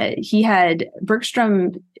 he had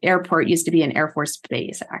Bergstrom Airport used to be an Air Force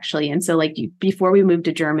base, actually. And so like before we moved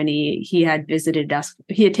to Germany, he had visited us.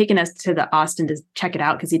 He had taken us to the Austin to check it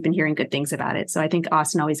out because he'd been hearing good things about it. So I think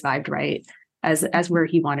Austin always vibed right as where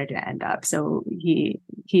he wanted to end up. So he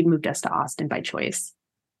moved us to Austin by choice.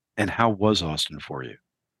 And how was Austin for you?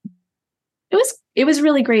 It was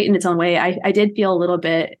really great in its own way. I did feel a little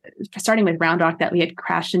bit, starting with Round Rock, that we had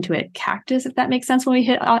crashed into a cactus, if that makes sense, when we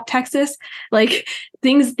hit Texas. Like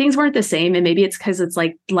things weren't the same. And maybe it's because it's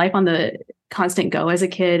like life on the constant go as a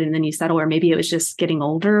kid, and then you settle, or maybe it was just getting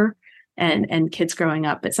older and kids growing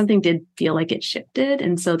up. But something did feel like it shifted.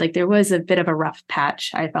 And so like there was a bit of a rough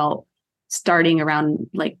patch, I felt, starting around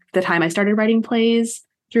like the time I started writing plays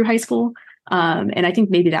through high school. And I think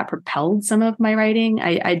maybe that propelled some of my writing.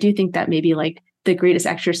 I do think that maybe like the greatest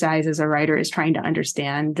exercise as a writer is trying to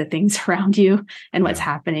understand the things around you and what's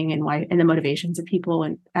happening and why, and the motivations of people.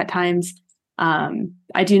 And at times, I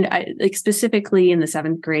like specifically in the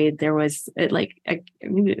 7th grade, there was I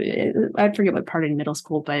forget what part in middle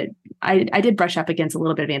school, but I did brush up against a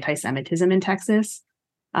little bit of anti-Semitism in Texas,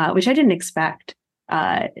 which I didn't expect.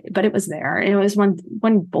 But it was there. And it was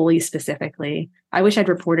one bully specifically. I wish I'd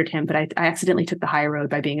reported him, but I accidentally took the high road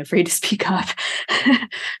by being afraid to speak up.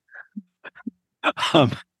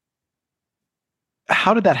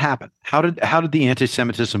 How did that happen? How did the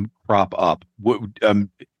anti-Semitism crop up?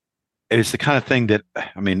 It's the kind of thing that,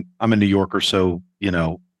 I mean, I'm a New Yorker, so, you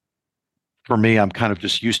know, for me, I'm kind of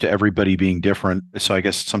just used to everybody being different. So I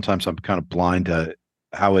guess sometimes I'm kind of blind to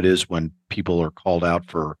how it is when people are called out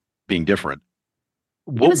for being different.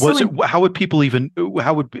 What was it? How would people even?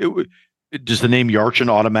 Does the name Yarchin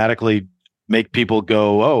automatically make people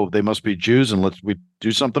go, "Oh, they must be Jews," and we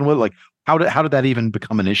do something with it? Like, how did that even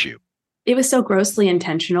become an issue? It was so grossly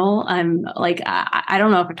intentional. Like I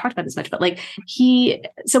don't know if I talked about this much, but like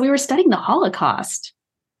so we were studying the Holocaust.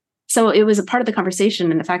 So it was a part of the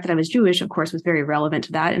conversation, and the fact that I was Jewish, of course, was very relevant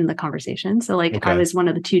to that in the conversation. So like okay. I was one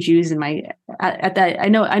of the 2 Jews in my at that. I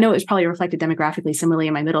know it was probably reflected demographically similarly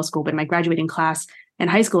in my middle school, but in my graduating class in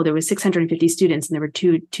high school, there was 650 students, and there were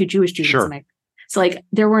two Jewish students. Sure. So like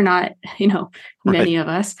there were not, many of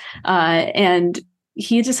us, and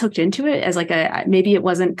he just hooked into it as like maybe it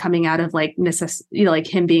wasn't coming out of like like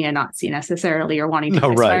him being a Nazi necessarily or wanting to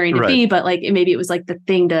aspiring to be, but like maybe it was like the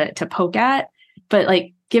thing to poke at, but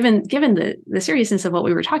like. Given the seriousness of what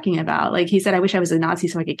we were talking about, like he said, I wish I was a Nazi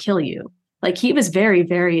so I could kill you. Like he was very,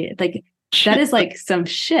 very like, that is like some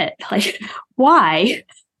shit. Like why?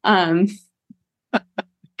 God.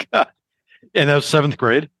 And that was 7th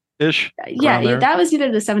grade ish. Yeah, that was either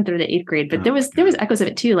the 7th or the 8th grade, but there was echoes of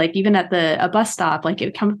it too. Like even at a bus stop, like it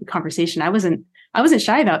would come up with conversation. I wasn't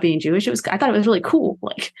shy about being Jewish. I thought it was really cool.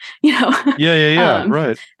 Like, Yeah.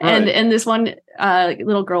 Right. And this one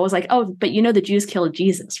little girl was like, "Oh, but the Jews killed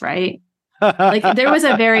Jesus, right?" Like there was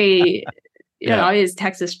a very, always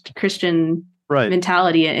Texas Christian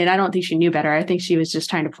mentality. And I don't think she knew better. I think she was just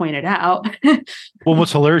trying to point it out. Well,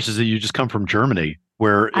 what's hilarious is that you just come from Germany,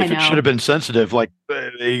 where if it should have been sensitive, like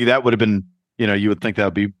that would have been, you would think that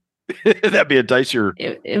would be that'd be a dicier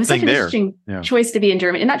it was such an interesting choice to be in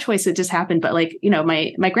Germany. And not choice, it just happened. But like,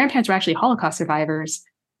 my grandparents were actually Holocaust survivors.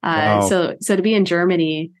 Wow. So to be in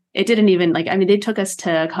Germany, it didn't even they took us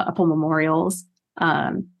to a couple memorials.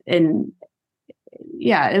 And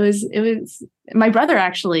yeah, it was my brother,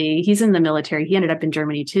 actually, he's in the military. He ended up in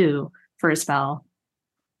Germany too for a spell.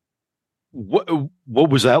 What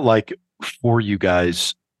was that like for you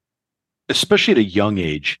guys, especially at a young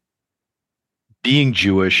age, being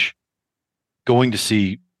Jewish, going to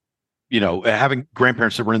see, having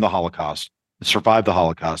grandparents that were in the Holocaust, that survived the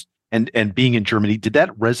Holocaust, and being in Germany? Did that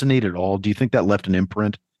resonate at all? Do you think that left an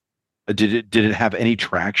imprint? Did it have any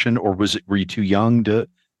traction, or were you too young to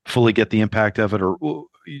fully get the impact of it, or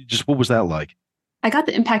just what was that like? I got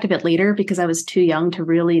the impact of it later because I was too young to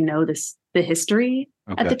really know the history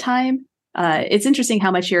at the time. It's interesting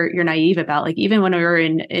how much you're naive about, like, even when we were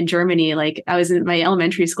in Germany, like I was in my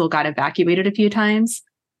elementary school, got evacuated a few times.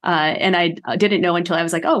 And I didn't know until I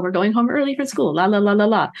was like, oh, we're going home early for school. La, la, la, la,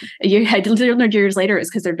 la. I learned years later it's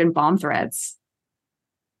because there'd been bomb threats.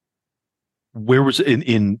 Where was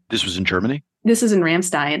it this was in Germany? This is in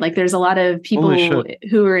Ramstein. Like there's a lot of people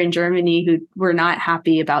who were in Germany who were not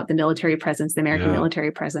happy about the military presence, the American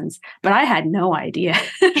military presence, but I had no idea.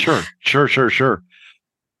 Sure.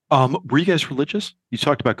 Were you guys religious? You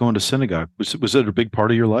talked about going to synagogue. Was it a big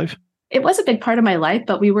part of your life? It was a big part of my life,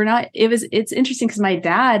 but we were not. It's interesting because my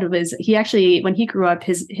dad he actually, when he grew up,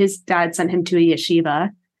 his dad sent him to a yeshiva.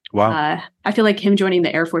 Wow. I feel like him joining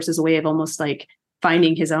the Air Force is a way of almost like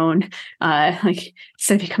finding his own, like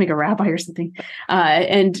instead of becoming a rabbi or something.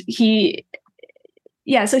 And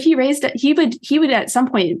Yeah, so he would at some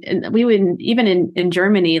point, and we would, even in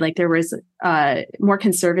Germany, like there was more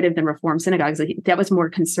conservative than reform synagogues. Like that was more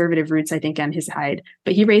conservative roots, I think, on his side.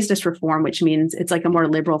 But he raised us reform, which means it's like a more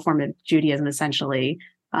liberal form of Judaism, essentially.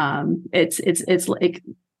 It's like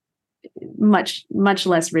much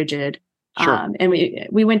less rigid. Sure. And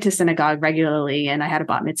we went to synagogue regularly, and I had a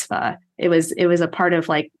bat mitzvah. It was a part of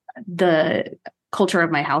like the culture of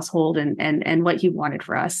my household and what he wanted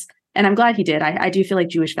for us. And I'm glad he did. I do feel like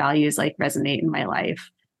Jewish values like resonate in my life.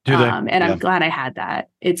 Do they? And Yeah. I'm glad I had that.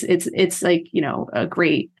 It's like, a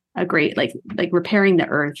great like repairing the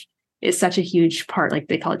earth is such a huge part. Like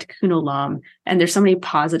they call it tikkun olam, and there's so many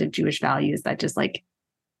positive Jewish values that just like,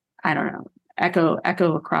 I don't know,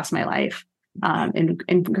 echo across my life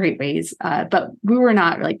in great ways. But we were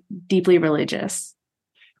not like deeply religious.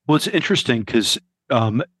 Well, it's interesting because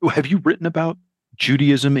have you written about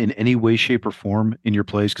Judaism in any way, shape, or form in your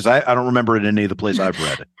plays? Because I don't remember it in any of the plays I've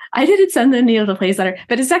read. I didn't send any of the plays that are,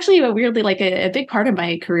 but it's actually a weirdly like a big part of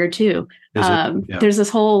my career too. Is it? Yeah. There's this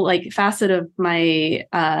whole like facet of my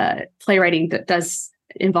playwriting that does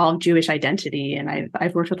involve Jewish identity, and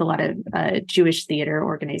I've worked with a lot of Jewish theater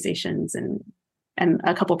organizations and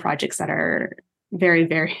a couple projects that are very,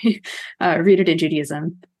 very rooted in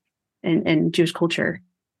Judaism and Jewish culture.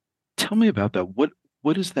 Tell me about that.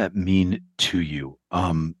 What does that mean to you?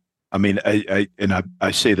 I mean,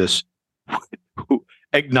 I say this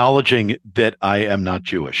acknowledging that I am not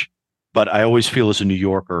Jewish, but I always feel as a New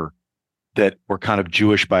Yorker that we're kind of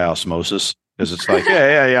Jewish by osmosis, because it's like,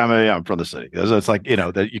 yeah, I'm from the city. It's like,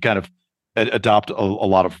 that you kind of adopt a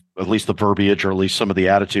lot of at least the verbiage or at least some of the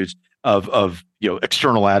attitudes of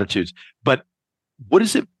external attitudes. But what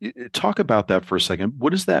does it talk about that for a second? What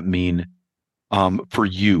does that mean for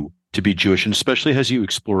you to be Jewish, and especially as you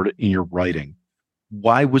explored it in your writing?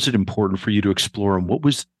 Why was it important for you to explore, and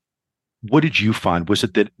what did you find? Was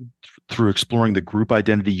it that through exploring the group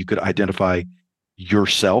identity, you could identify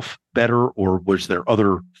yourself better, or was there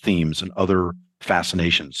other themes and other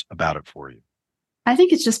fascinations about it for you? I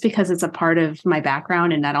think it's just because it's a part of my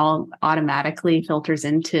background, and that all automatically filters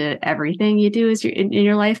into everything you do in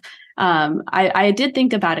your life. I did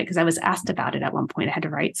think about it because I was asked about it at one point. I had to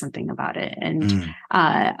write something about it, and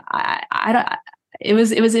it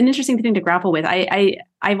was an interesting thing to grapple with.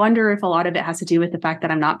 I wonder if a lot of it has to do with the fact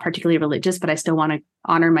that I'm not particularly religious, but I still want to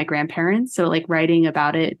honor my grandparents. So like writing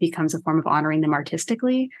about it becomes a form of honoring them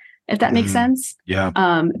artistically, if that makes sense. Yeah.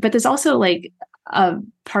 But there's also like a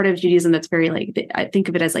part of Judaism that's very like, I think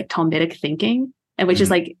of it as like Talmudic thinking, and which is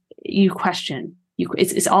like you question.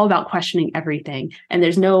 It's all about questioning everything, and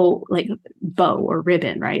there's no like bow or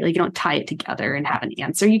ribbon, right? Like you don't tie it together and have an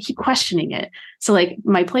answer. You keep questioning it. So like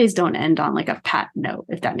my plays don't end on like a pat note,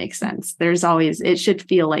 if that makes sense. There's always, it should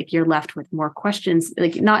feel like you're left with more questions,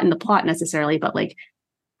 like not in the plot necessarily, but like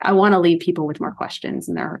I want to leave people with more questions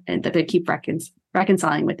and that they keep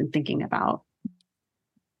reconciling with and thinking about.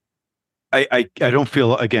 I don't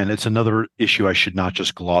feel, again, it's another issue I should not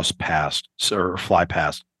just gloss past or fly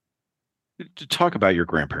past. To talk about your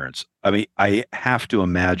grandparents, I mean, I have to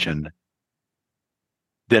imagine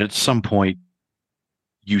that at some point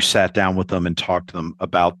you sat down with them and talked to them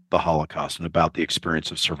about the Holocaust and about the experience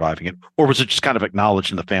of surviving it, or was it just kind of acknowledged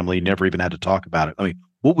in the family? You never even had to talk about it. I mean,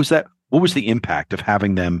 what was that? What was the impact of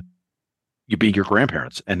having them, you being your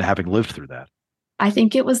grandparents and having lived through that? I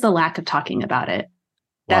think it was the lack of talking about it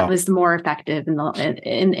that was more effective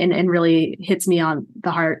and really hits me on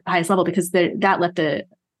the highest level, because that left a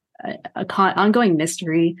ongoing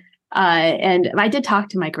mystery. And I did talk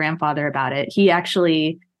to my grandfather about it. He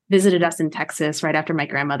actually visited us in Texas right after my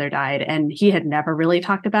grandmother died, and he had never really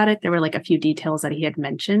talked about it. There were like a few details that he had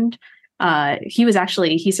mentioned.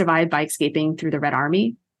 He survived by escaping through the Red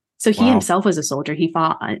Army. So he himself was a soldier. He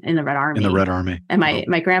fought in the Red Army. In the Red Army. And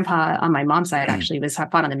my grandpa on my mom's side actually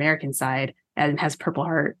fought on the American side and has Purple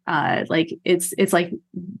Heart. It's like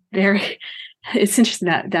very, it's interesting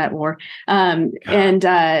that war. But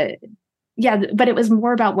it was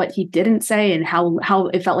more about what he didn't say and how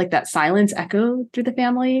it felt like that silence echoed through the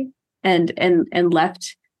family and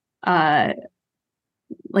left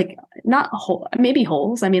like not maybe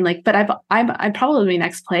holes. I mean, like, but I probably my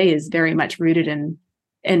next play is very much rooted in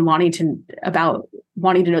wanting to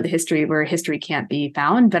know the history where history can't be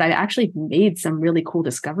found. But I actually made some really cool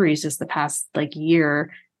discoveries just the past like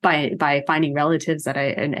year by finding relatives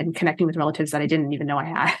and connecting with relatives that I didn't even know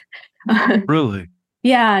I had. Really?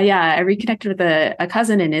 Yeah. I reconnected with a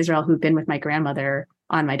cousin in Israel who'd been with my grandmother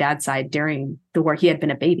on my dad's side during the war. He had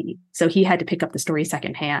been a baby, so he had to pick up the story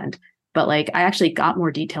secondhand. But like, I actually got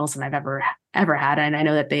more details than I've ever ever had. And I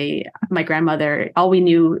know that my grandmother, all we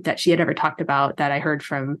knew that she had ever talked about that I heard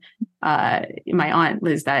from my aunt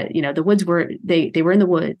was that, the woods they were in the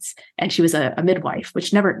woods, and she was a midwife,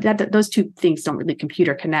 which those two things don't really compute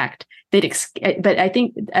or connect. But I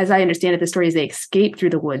think, as I understand it, the story is they escaped through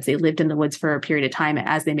the woods. They lived in the woods for a period of time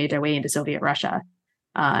as they made their way into Soviet Russia.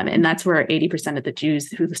 And that's where 80% of the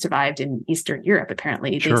Jews who survived in Eastern Europe,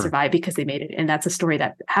 apparently, they survived because they made it. And that's a story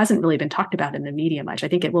that hasn't really been talked about in the media much. I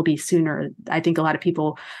think it will be sooner. I think a lot of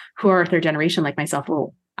people who are third generation like myself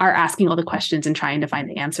are asking all the questions and trying to find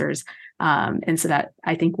the answers. And so that,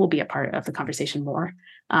 I think, will be a part of the conversation more.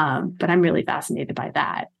 But I'm really fascinated by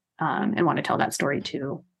that, and want to tell that story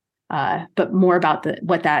too. But more about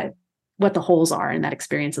what the holes are and that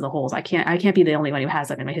experience of the holes. I can't be the only one who has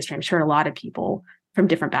that in my history. I'm sure a lot of people from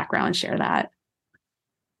different backgrounds share that.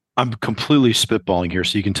 I'm completely spitballing here,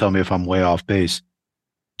 so you can tell me if I'm way off base.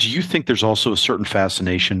 Do you think there's also a certain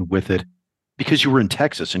fascination with it because you were in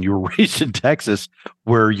Texas and you were raised in Texas,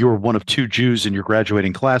 where you were one of two Jews in your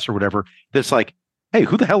graduating class or whatever? That's like, hey,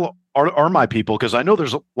 who the hell are my people? Because I know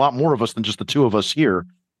there's a lot more of us than just the two of us here.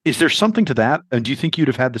 Is there something to that? And do you think you'd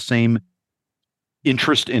have had the same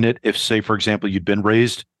interest in it if, say, for example, you'd been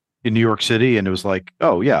raised in New York City and it was like,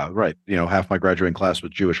 oh yeah, right, half my graduating class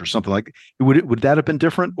was Jewish or something like? Would that have been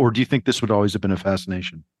different, or do you think this would always have been a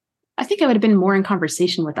fascination? I think I would have been more in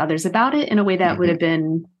conversation with others about it in a way that would have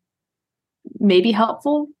been maybe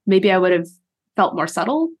helpful. Maybe I would have felt more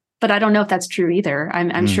subtle, but I don't know if that's true either.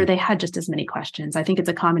 I'm sure they had just as many questions. I think it's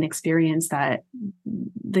a common experience that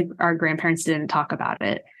our grandparents didn't talk about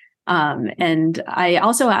it. And I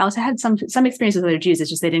also had some experiences with other Jews.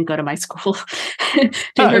 It's just they didn't go to my school.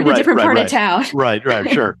 They were in a different part of town. Right,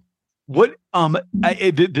 sure. What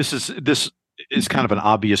this is kind of an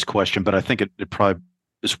obvious question, but I think it probably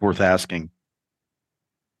is worth asking.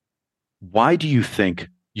 Why do you think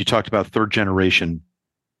you talked about third generation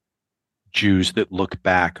Jews that look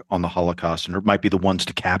back on the Holocaust, and it might be the ones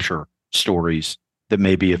to capture stories that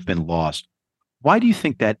maybe have been lost? Why do you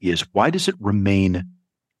think that is? Why does it remain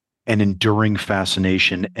an enduring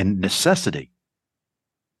fascination and necessity?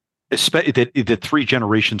 Especially that 3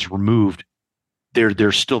 generations removed,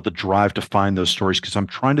 there's still the drive to find those stories. Because I'm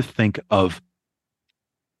trying to think of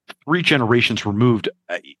 3 generations removed.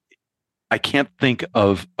 I can't think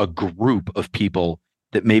of a group of people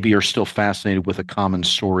that maybe are still fascinated with a common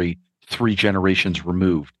story 3 generations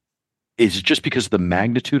removed. Is it just because of the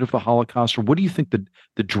magnitude of the Holocaust, or what do you think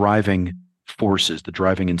the driving force is, the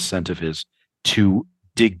driving incentive is to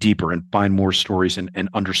dig deeper and find more stories and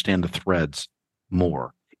understand the threads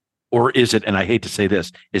more? Or is it, and I hate to say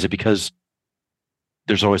this, is it because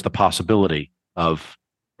there's always the possibility of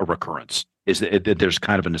a recurrence? Is it that there's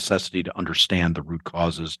kind of a necessity to understand the root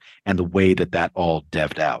causes and the way that all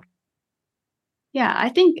devved out? Yeah, I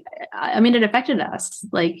think, it affected us.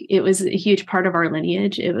 Like, it was a huge part of our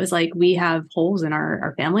lineage. It was like, we have holes in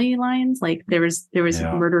our family lines. Like, there was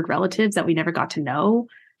murdered relatives that we never got to know.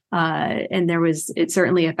 And it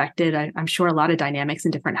certainly affected, I'm sure, a lot of dynamics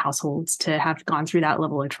in different households to have gone through that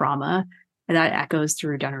level of trauma. And that echoes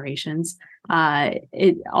through generations.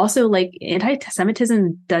 It also, like,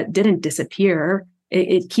 anti-Semitism didn't disappear.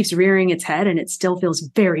 It keeps rearing its head, and it still feels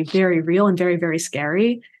very, very real and very, very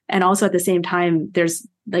scary. And also at the same time, there's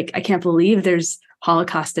like, I can't believe there's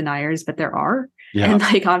Holocaust deniers, but there are. Yeah. And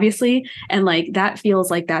like, obviously, and like, that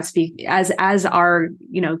feels like that's as our,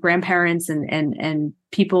 grandparents and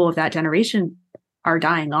people of that generation are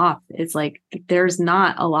dying off. It's like, there's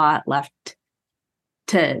not a lot left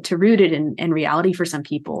to root it in reality for some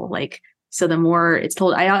people. Like, so the more it's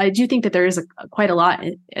told, I do think that there is quite a lot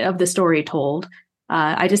of the story told.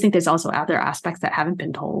 I just think there's also other aspects that haven't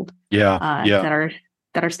been told.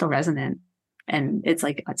 That are still resonant. And it's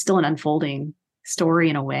like, it's still an unfolding story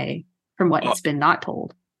in a way from what it's been not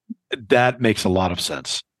told. That makes a lot of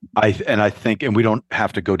sense. I think, and we don't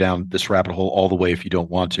have to go down this rabbit hole all the way if you don't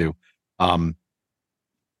want to.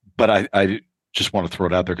 But I just want to throw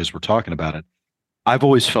it out there because we're talking about it. I've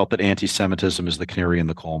always felt that anti-Semitism is the canary in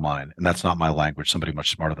the coal mine, and that's not my language. Somebody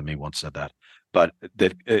much smarter than me once said that. But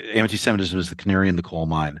that anti-Semitism is the canary in the coal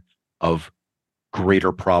mine of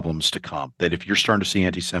greater problems to come. That if you're starting to see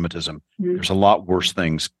anti-Semitism, there's a lot worse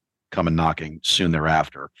things coming knocking soon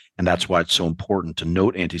thereafter. And that's why it's so important to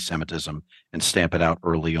note anti-Semitism and stamp it out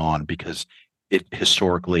early on, because it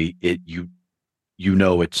historically,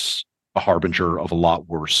 it's a harbinger of a lot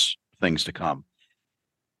worse things to come.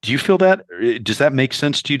 Do you feel that? Does that make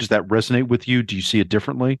sense to you? Does that resonate with you? Do you see it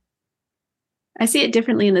differently? I see it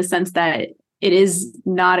differently in the sense that it is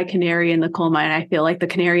not a canary in the coal mine. I feel like the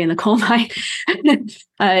canary in the coal mine,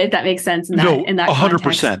 if that makes sense. In that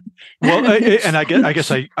 100%. Well, and I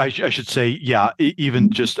guess I should say, yeah,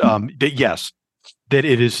 even just that, yes, that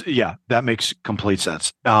it is. Yeah, that makes complete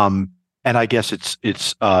sense. And I guess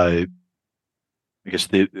it's I guess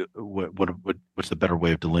what's the better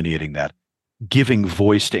way of delineating that? Giving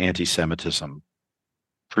voice to anti-Semitism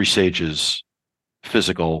presages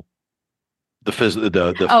physical. The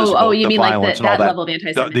physical, you mean violence like and all level of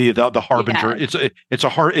anti-Semitism. the harbinger. Yeah. It's a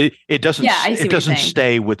hard. It doesn't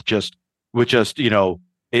stay with just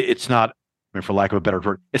it's not. I mean, for lack of a better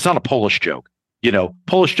word, it's not a Polish joke.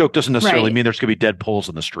 Polish joke doesn't necessarily mean there's going to be dead Poles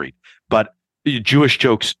in the street, but Jewish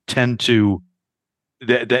jokes tend to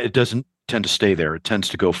that it doesn't tend to stay there. It tends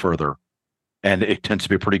to go further, and it tends to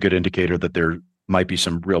be a pretty good indicator that there might be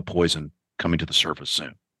some real poison coming to the surface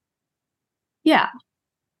soon. Yeah.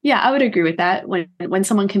 Yeah, I would agree with that. When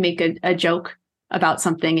someone can make a joke about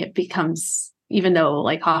something, it becomes, even though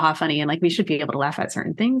like haha funny and like we should be able to laugh at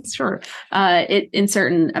certain things, sure. It in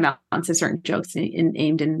certain amounts of certain jokes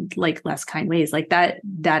aimed in like less kind ways, like that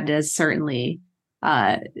does certainly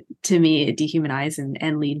to me dehumanize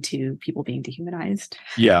and lead to people being dehumanized.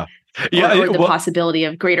 Yeah. Or the possibility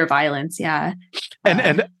of greater violence. Yeah.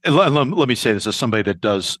 And let me say this as somebody that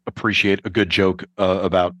does appreciate a good joke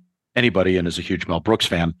about anybody and is a huge Mel Brooks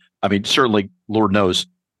fan. I mean, certainly, Lord knows,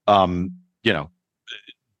 I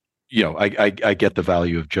get the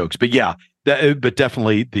value of jokes, but yeah, but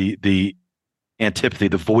definitely the antipathy,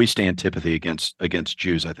 the voiced antipathy against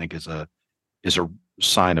Jews, I think is a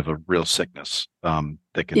sign of a real sickness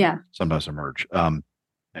that can sometimes emerge.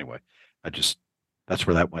 Anyway, that's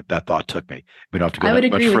where that thought took me. We don't have to go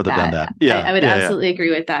much further than that. Yeah, I would absolutely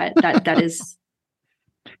agree with that. That is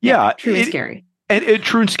truly scary. And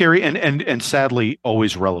true and scary, and sadly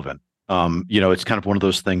always relevant. It's kind of one of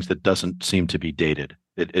those things that doesn't seem to be dated.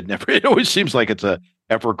 It always seems like it's a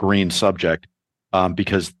evergreen subject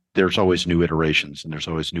because there's always new iterations and there's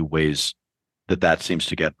always new ways that seems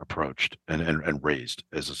to get approached and raised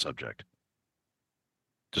as a subject.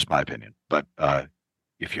 Just my opinion, but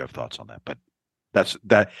if you have thoughts on that, but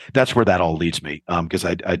that's where that all leads me because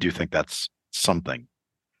I do think that's something.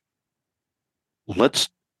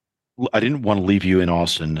 I didn't want to leave you in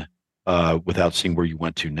Austin without seeing where you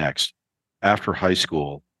went to next. After high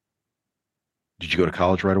school, did you go to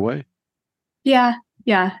college right away? Yeah.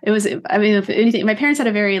 It was. I mean, if anything, my parents had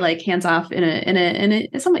a very like hands-off in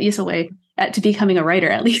a somewhat useful way to becoming a writer,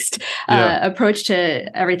 at least approach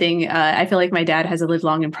to everything. I feel like my dad has a live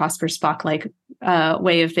long and prosper Spock-like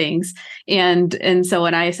way of things, and so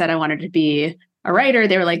when I said I wanted to be a writer,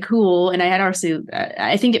 they were like, cool. And I had also,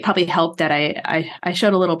 I think it probably helped that I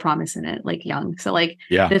showed a little promise in it, like young. So like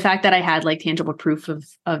the fact that I had like tangible proof of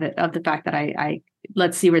the fact that I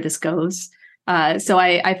let's see where this goes. So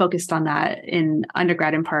I focused on that in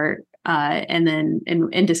undergrad in part, and then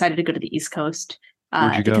decided to go to the East Coast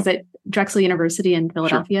because at Drexel University in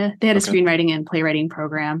Philadelphia, they had a screenwriting and playwriting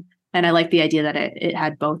program. And I liked the idea that it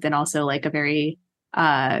had both, and also like a very,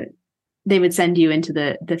 they would send you into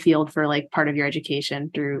the field for like part of your education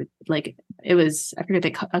through like, it was, I forget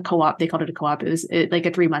a co-op, they called it a co-op. It was like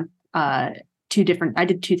a 3-month, I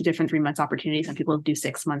did 2 different 3 months opportunities, and people do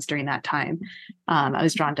 6 months during that time. I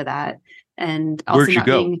was drawn to that. And also where'd you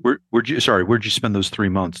go? Where'd you spend those 3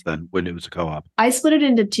 months then when it was a co-op? I split it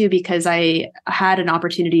into 2 because I had an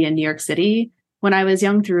opportunity in New York City when I was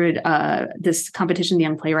young through this competition, the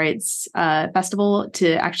Young Playwrights Festival,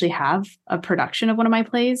 to actually have a production of one of my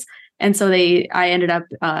plays. And so I ended up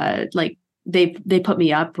they put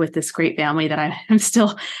me up with this great family that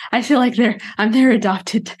I feel like I'm their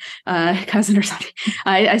adopted cousin or something.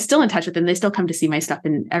 I'm still in touch with them. They still come to see my stuff,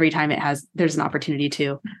 and every time there's an opportunity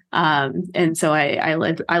to. And so I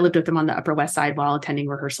lived with them on the Upper West Side while attending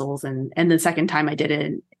rehearsals. And the second time I did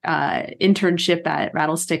an internship at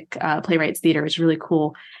Rattlestick Playwrights Theater. It's really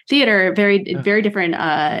cool theater, very different.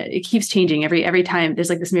 It keeps changing every time. There's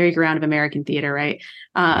like this merry-go-round of American theater, right?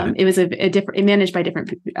 It was a different, managed by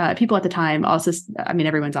different people at the time. Also, I mean,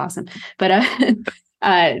 everyone's awesome, but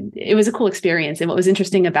it was a cool experience. And what was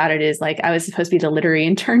interesting about it is like I was supposed to be the literary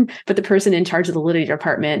intern, but the person in charge of the literary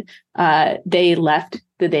department, they left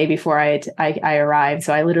the day before I arrived.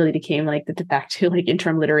 So I literally became like the de facto like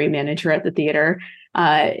interim literary manager at the theater.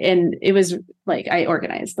 And it was like I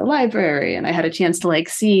organized the library, and I had a chance to like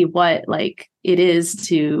see what like it is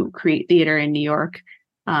to create theater in New York.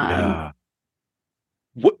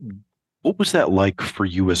 What was that like for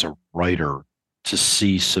you as a writer to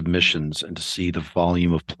see submissions and to see the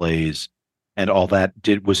volume of plays and all that?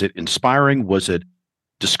 Was it inspiring? Was it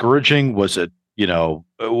discouraging? Was it,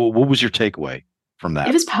 what was your takeaway from It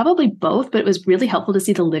that? was probably both, but it was really helpful to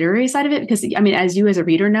see the literary side of it because, I mean, as you as a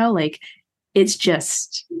reader know, like it's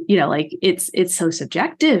just, like it's so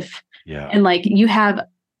subjective. Yeah. And like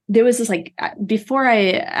there was this like before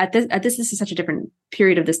this is such a different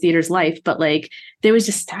period of this theater's life, but like there was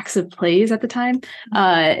just stacks of plays at the time.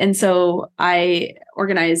 And so I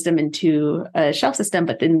organized them into a shelf system,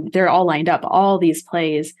 but then they're all lined up, all these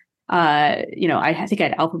plays. I think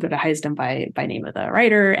I'd alphabetized them by name of the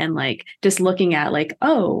writer, and like just looking at like,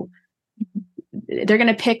 oh, they're going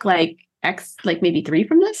to pick like X, like maybe 3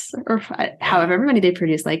 from this, or however many they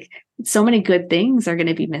produce. Like so many good things are going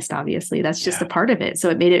to be missed. Obviously, that's just a part of it. So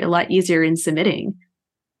it made it a lot easier in submitting.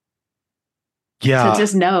 Yeah. To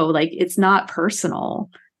just know, like, it's not personal.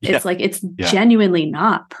 Yeah. It's like, it's genuinely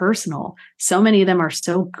not personal. So many of them are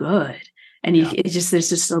so good. And there's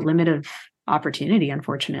just a limit of opportunity,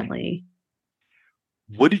 unfortunately.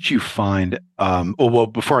 What did you find? Well,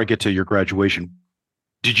 before I get to your graduation,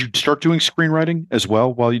 did you start doing screenwriting as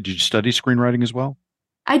well? Did you study screenwriting as well?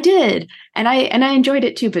 I did, and I enjoyed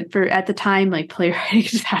it too. But at the time, like playwriting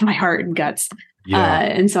just had my heart and guts. Yeah.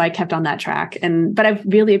 And so I kept on that track. But I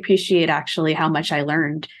really appreciate actually how much I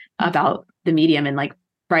learned about the medium and like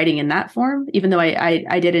writing in that form, even though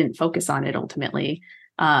I didn't focus on it ultimately.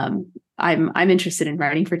 I'm interested in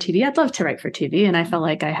writing for TV. I'd love to write for TV. And I felt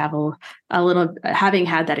like I have a little, having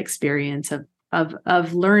had that experience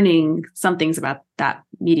of learning some things about that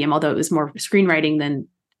medium, although it was more screenwriting than,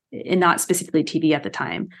 and not specifically TV at the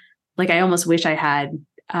time. Like I almost wish I had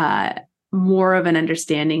more of an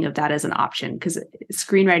understanding of that as an option, because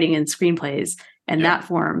screenwriting and screenplays and that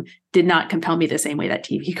form did not compel me the same way that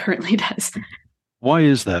TV currently does. Why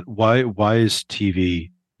is that? Why is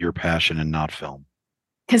TV your passion and not film?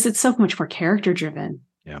 Because it's so much more character driven.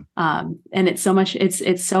 Yeah. And it's so much,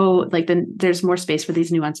 it's so like, then there's more space for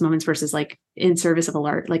these nuanced moments versus like in service of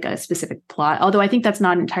like a specific plot. Although I think that's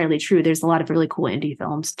not entirely true. There's a lot of really cool indie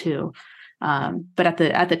films too. But at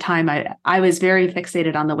the time I was very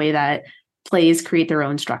fixated on the way that plays create their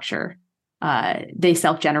own structure. They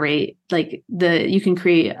self-generate, like you can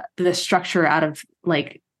create the structure out of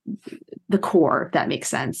like the core, if that makes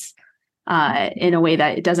sense, in a way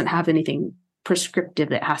that it doesn't have anything prescriptive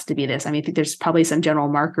that has to be this. I mean, I think there's probably some general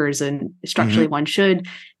markers and structurally one should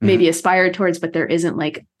maybe aspire towards, but there isn't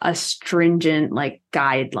like a stringent like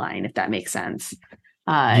guideline, if that makes sense.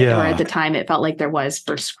 Or at the time it felt like there was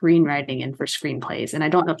for screenwriting and for screenplays. And I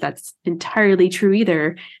don't know if that's entirely true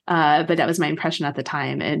either, but that was my impression at the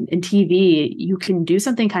time. And in TV, you can do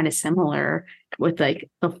something kind of similar with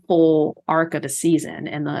like the full arc of a season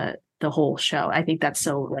and the whole show. I think that's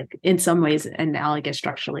so like in some ways analogous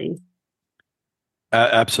structurally.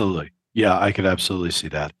 Absolutely. Yeah, I could absolutely see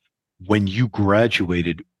that. When you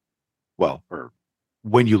graduated, or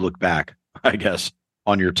when you look back, I guess,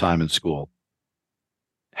 on your time in school,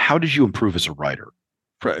 how did you improve as a writer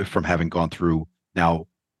from having gone through now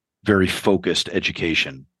very focused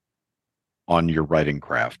education on your writing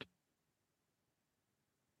craft?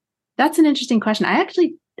 That's an interesting question.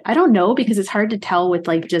 I don't know, because it's hard to tell with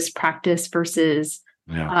like just practice versus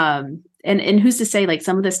and who's to say like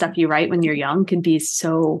some of the stuff you write when you're young can be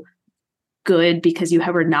so good because you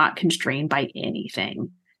were not constrained by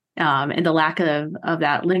anything. And the lack of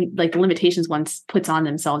that, like the limitations one puts on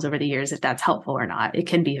themselves over the years, if that's helpful or not, it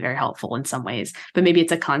can be very helpful in some ways, but maybe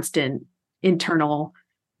it's a constant internal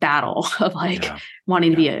battle of like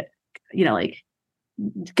wanting to be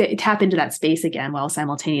tap into that space again while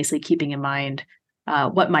simultaneously keeping in mind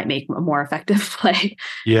what might make a more effective play.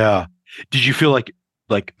 Yeah. Did you feel like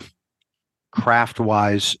craft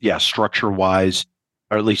wise, structure wise,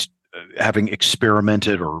 or at least having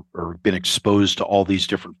experimented or been exposed to all these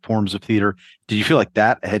different forms of theater, did you feel like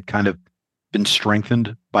that had kind of been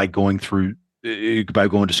strengthened by going to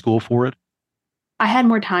school for it? I had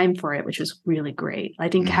more time for it, which was really great. I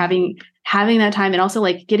think having that time and also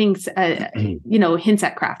like getting, hints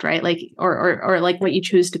at craft, right? Like, or like what you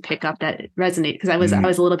choose to pick up that resonate. Cause I was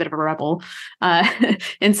a little bit of a rebel,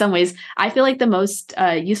 in some ways. I feel like the most,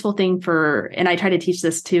 useful thing and I try to teach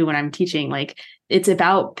this too, when I'm teaching, like it's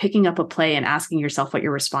about picking up a play and asking yourself what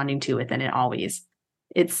you're responding to within it always.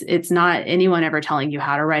 It's not anyone ever telling you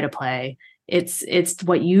how to write a play. It's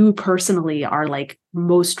what you personally are like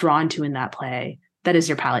most drawn to in that play. That is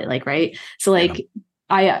your palette, like, right? So like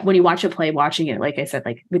when you watch a play, watching it, like I said,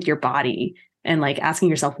 like with your body and like asking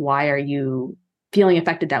yourself, why are you feeling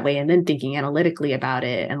affected that way? And then thinking analytically about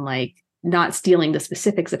it and like not stealing the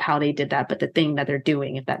specifics of how they did that, but the thing that they're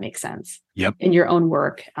doing, if that makes sense. Yep. In your own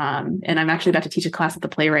work. And I'm actually about to teach a class at the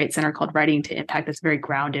Playwright Center called Writing to Impact that's very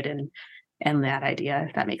grounded in that idea,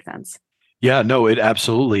 if that makes sense. Yeah, no, it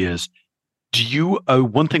absolutely is. Do you,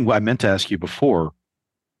 one thing I meant to ask you before,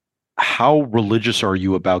 how religious are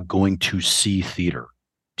you about going to see theater?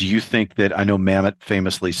 Do you think that, I know Mamet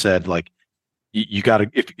famously said, like, you got to,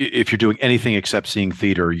 if you're doing anything except seeing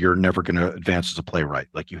theater, you're never going to advance as a playwright.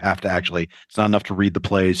 Like, you have to actually, it's not enough to read the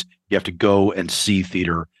plays. You have to go and see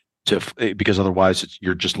theater because otherwise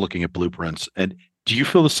you're just looking at blueprints. And do you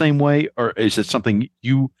feel the same way, or is it something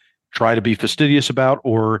you try to be fastidious about,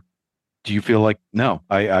 or do you feel like, no,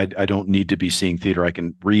 I don't need to be seeing theater. I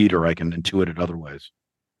can read, or I can intuit it other ways.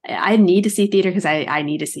 I need to see theater because I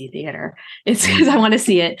need to see theater. It's because I want to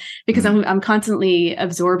see it, because I'm constantly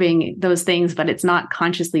absorbing those things, but it's not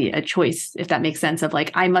consciously a choice, if that makes sense, of like,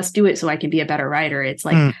 I must do it so I can be a better writer. It's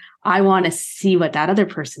like, I want to see what that other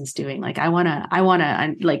person's doing. Like, I want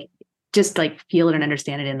to like, just like feel it and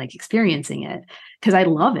understand it and like experiencing it, because I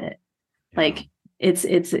love it. Yeah. Like,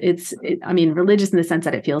 I mean, religious in the sense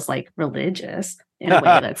that it feels like religious in a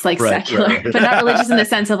way that's like secular, but not religious in the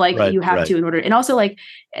sense of like, you have to in order. And also, like,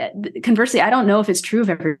 conversely, I don't know if it's true of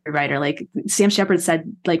every writer. Like Sam Shepard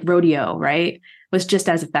said, like, rodeo, right, was just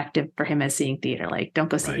as effective for him as seeing theater. Like,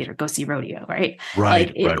 don't go see theater, go see rodeo, right?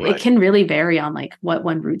 Like, it can really vary on like what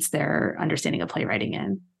one roots their understanding of playwriting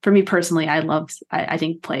in. For me personally, I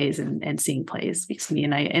think plays and seeing plays speaks to me.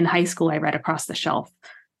 And in high school, I read Across the Shelf.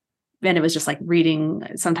 And it was just like reading.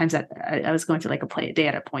 Sometimes I was going through like a play a day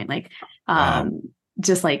at a point, like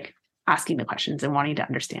just like asking the questions and wanting to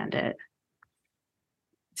understand it.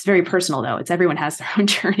 It's very personal, though. Everyone has their own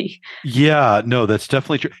journey. Yeah, no, that's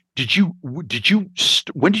definitely true. When did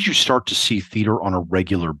you start to see theater on a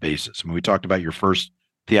regular basis? I mean, we talked about your first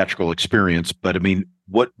theatrical experience, but I mean,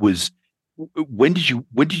 when did you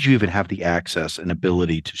even have the access and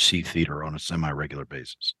ability to see theater on a semi-regular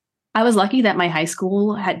basis? I was lucky that my high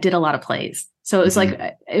school did a lot of plays. So it was like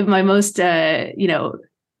my most,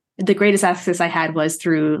 the greatest access I had was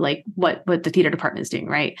through like what the theater department is doing.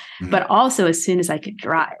 Right. But also, as soon as I could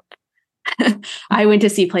drive, I went to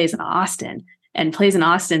see plays in Austin. And plays in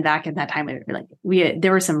Austin back at that time,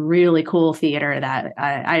 there was some really cool theater that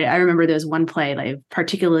I remember. There was one play like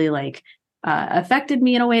particularly like affected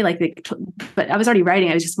me in a way, but I was already writing.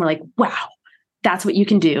 I was just more like, wow, that's what you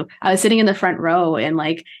can do. I was sitting in the front row, and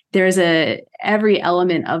like, there's every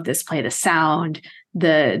element of this play, the sound,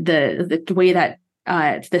 the way that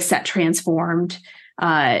the set transformed,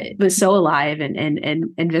 was so alive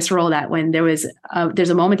and visceral that when there's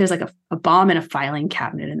a moment, there's like a bomb in a filing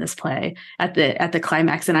cabinet in this play at the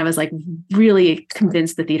climax. And I was like really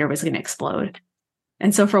convinced the theater was going to explode.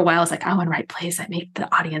 And so for a while, I was like, I want to write plays that make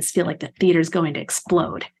the audience feel like the theater's going to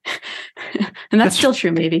explode. And that's still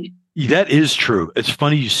true, maybe. That is true. It's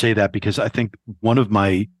funny you say that, because I think one of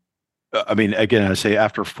my, I mean, again, I say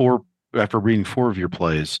after reading 4 of your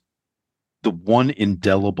plays, the one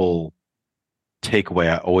indelible takeaway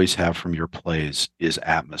I always have from your plays is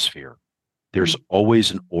atmosphere. There's always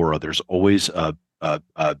an aura. There's always a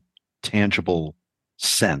tangible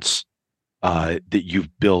sense that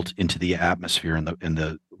you've built into the atmosphere and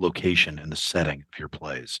the location and the setting of your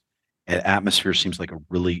plays. And atmosphere seems like a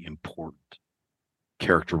really important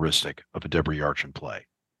characteristic of a Deborah Yarchin play.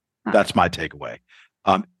 That's my takeaway.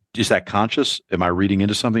 Is that conscious? Am I reading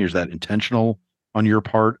into something? Or is that intentional on your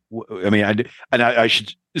part? I mean, I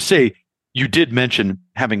should say, you did mention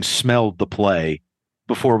having smelled the play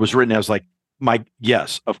before it was written. I was like,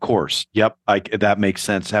 yes, of course. Yep. That makes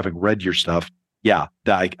sense. Having read your stuff. Yeah.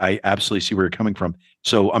 I absolutely see where you're coming from.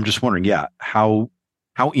 So I'm just wondering, how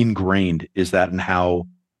ingrained is that, and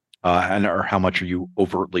or how much are you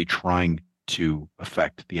overtly trying to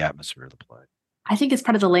affect the atmosphere of the play? I think it's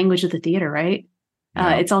part of the language of the theater, right?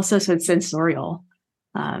 Yeah. It's also so sensorial.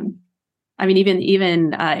 I mean,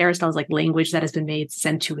 even Aristotle's like language that has been made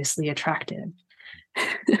sensuously attractive.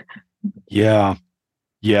 Yeah.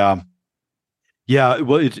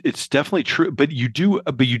 Well, it's definitely true, but you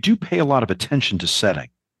do pay a lot of attention to setting,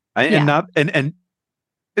 and I mean,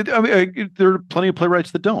 there are plenty of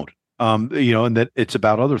playwrights that don't, and that it's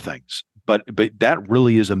about other things, but that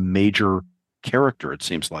really is a major character, it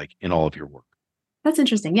seems like, in all of your work. That's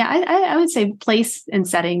interesting. Yeah, I would say place and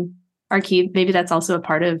setting are key. Maybe that's also a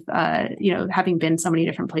part of, having been so many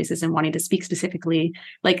different places and wanting to speak specifically.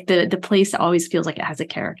 Like the place always feels like it has a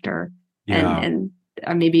character. Yeah. And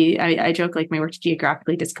maybe I joke like my work's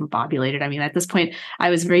geographically discombobulated. I mean, at this point, I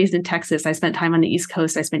was raised in Texas. I spent time on the East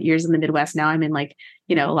Coast. I spent years in the Midwest. Now I'm in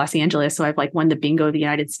Los Angeles. So I've like won the bingo of the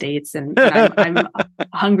United States, and I'm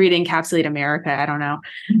hungry to encapsulate America. I don't know.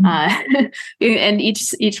 And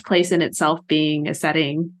each place in itself being a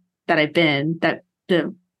setting that I've been, that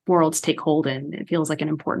the worlds take hold in, it feels like an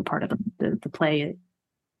important part of the play. It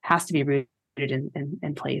has to be rooted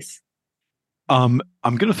in place. I'm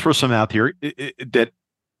going to throw some out here that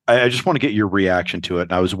I just want to get your reaction to it.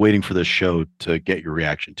 And I was waiting for this show to get your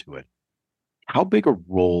reaction to it. How big a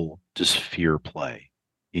role does fear play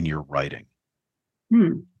in your writing?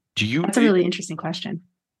 Do you? That's a really interesting question.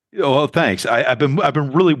 Oh, well, thanks. I've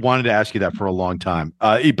been really wanting to ask you that for a long time.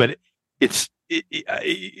 But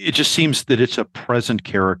it just seems that it's a present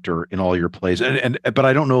character in all your plays, but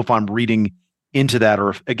I don't know if I'm reading into that,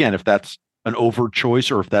 or if that's an overt choice,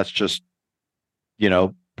 or if that's just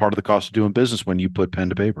part of the cost of doing business when you put pen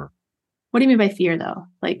to paper. What do you mean by fear, though?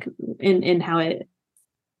 Like in how it?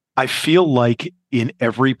 I feel like in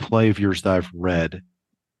every play of yours that I've read,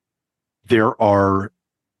 there are.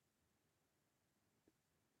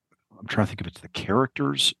 I'm trying to think if it's the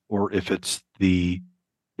characters or if it's the.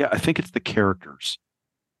 Yeah, I think it's the characters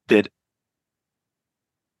that.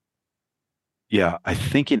 Yeah, I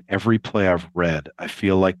think in every play I've read, I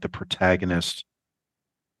feel like the protagonist,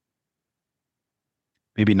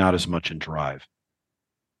 maybe not as much in Drive,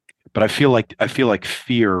 but I feel like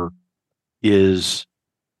fear is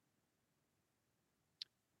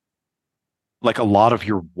like a lot of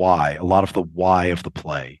your why, a lot of the why of the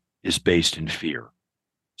play is based in fear.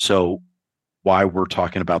 So why we're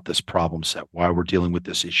talking about this problem set, why we're dealing with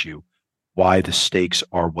this issue, why the stakes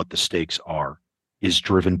are what the stakes are, is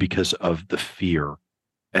driven because of the fear,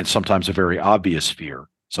 and sometimes a very obvious fear.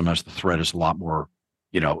 Sometimes the threat is a lot more,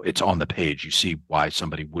 it's on the page. You see why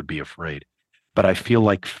somebody would be afraid. But I feel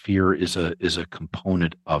like fear is a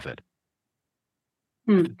component of it.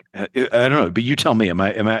 I don't know, but you tell me.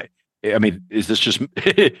 I mean, is this just?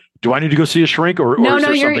 Do I need to go see a shrink, or no? Is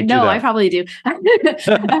there something to that? I probably do.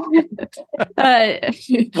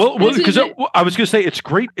 Well, because I was going to say it's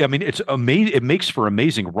great. I mean, it's amazing. It makes for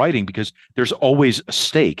amazing writing because there's always a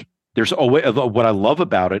stake. There's always what I love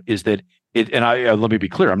about it is that it. And let me be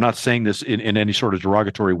clear. I'm not saying this in any sort of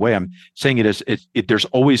derogatory way. I'm saying it as there's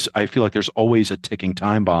always. I feel like there's always a ticking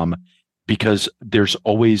time bomb because there's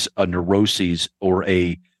always a neuroses or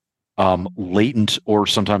a latent or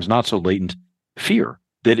sometimes not so latent fear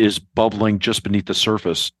that is bubbling just beneath the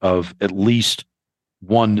surface of at least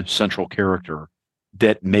one central character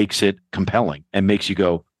that makes it compelling and makes you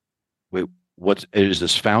go, wait, is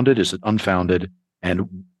this founded? Is it unfounded?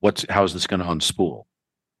 And how is this going to unspool?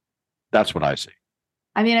 That's what I see.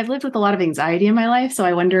 I mean, I've lived with a lot of anxiety in my life, so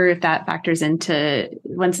I wonder if that factors into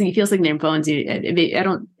when something feels like in your bones. I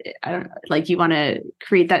don't like you want to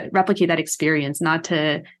replicate that experience, not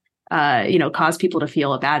to cause people to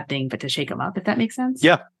feel a bad thing, but to shake them up, if that makes sense.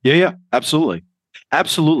 Yeah. Absolutely.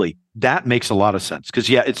 That makes a lot of sense. Cause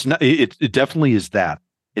it's not, it definitely is that.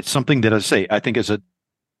 It's something that I think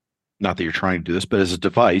not that you're trying to do this, but as a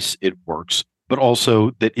device, it works, but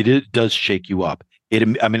also that it does shake you up. I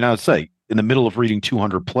would say in the middle of reading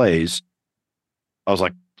 200 plays, I was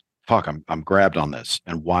like, fuck, I'm grabbed on this.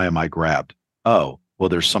 And why am I grabbed? Oh, well,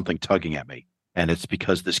 there's something tugging at me. And it's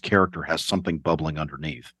because this character has something bubbling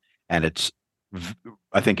underneath. And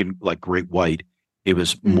I think in like Great White, it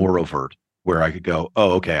was more overt where I could go,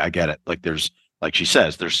 oh, okay, I get it. Like like she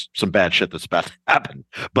says, there's some bad shit that's about to happen.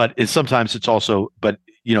 But sometimes it's also,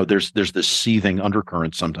 there's this seething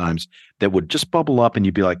undercurrent sometimes that would just bubble up and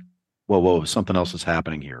you'd be like, whoa, something else is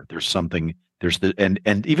happening here. And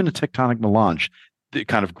even a tectonic melange, the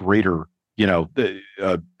kind of greater,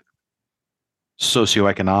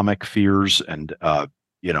 socioeconomic fears and,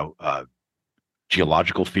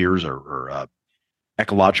 geological fears or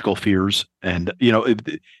ecological fears. And,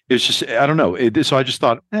 it's just, I don't know. So I just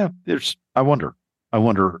thought, I wonder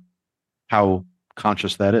how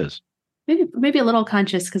conscious that is. Maybe a little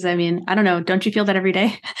conscious. Cause I mean, I don't know. Don't you feel that every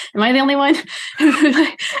day? Am I the only one?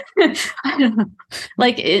 I don't know.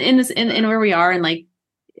 Like in where we are and like,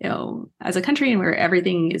 as a country and where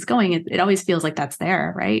everything is going, it always feels like that's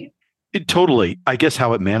there. Right. Totally. I guess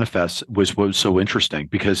how it manifests was so interesting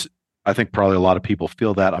because I think probably a lot of people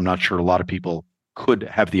feel that. I'm not sure a lot of people could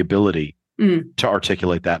have the ability to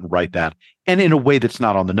articulate that and write that. And in a way that's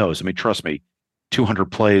not on the nose. I mean, trust me, 200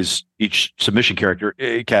 plays, each submission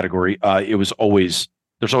category, there's always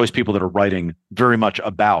people that are writing very much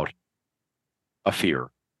about a fear,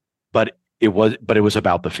 but it was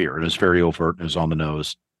about the fear. It was very overt and it was on the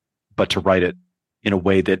nose, but to write it in a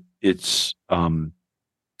way that it's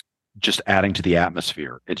just adding to the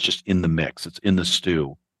atmosphere. It's just in the mix. It's in the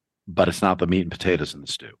stew. But it's not the meat and potatoes in the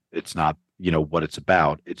stew. It's not, what it's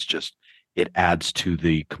about. It's just, it adds to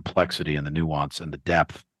the complexity and the nuance and the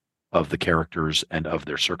depth of the characters and of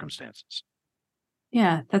their circumstances.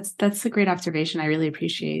 Yeah, that's a great observation. I really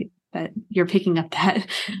appreciate that you're picking up that.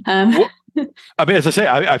 Well, I mean, as I say,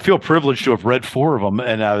 I feel privileged to have read 4 of them.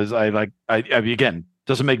 And again,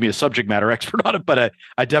 doesn't make me a subject matter expert on it, but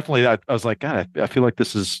I definitely, I was like, God, I feel like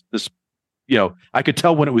this I could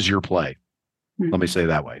tell when it was your play. Hmm. Let me say it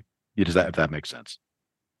that way. Does that, if that makes sense?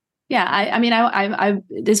 Yeah, I mean,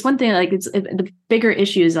 there's one thing like the bigger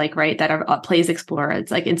issues like right that are plays explore.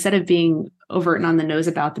 It's like instead of being overt and on the nose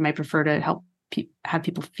about them, I prefer to help have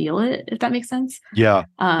people feel it, if that makes sense. Yeah,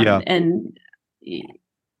 yeah. And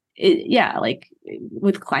like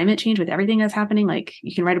with climate change, with everything that's happening, like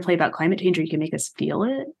you can write a play about climate change, or you can make us feel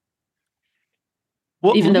it.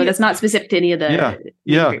 Well, even though that's not specific to any of the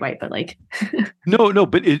Great White, but like no,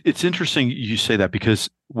 but it's interesting you say that, because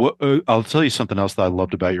I'll tell you something else that I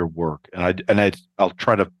loved about your work, and I'll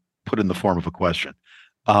try to put in the form of a question.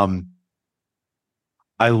 I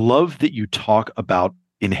love that you talk about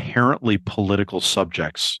inherently political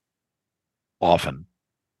subjects often,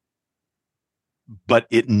 but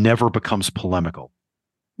it never becomes polemical.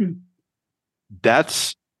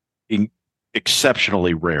 That's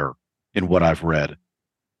exceptionally rare in what I've read.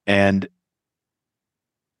 And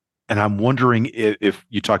I'm wondering if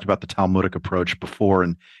you talked about the Talmudic approach before,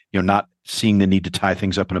 and not seeing the need to tie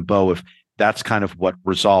things up in a bow, if that's kind of what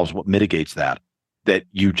mitigates that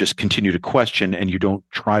you just continue to question and you don't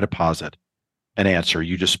try to posit an answer.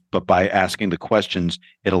 But by asking the questions,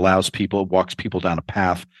 it walks people down a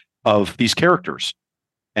path of these characters,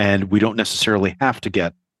 and we don't necessarily have to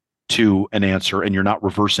get to an answer, and you're not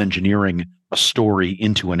reverse engineering a story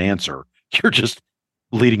into an answer. You're just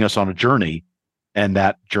leading us on a journey, and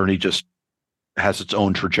that journey just has its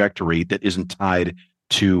own trajectory that isn't tied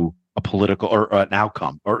to a political or an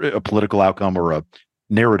outcome, or a political outcome, or a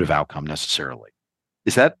narrative outcome necessarily.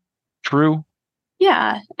 Is that true?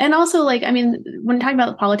 Yeah. And also, like, I mean, when talking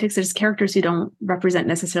about politics, there's characters who don't represent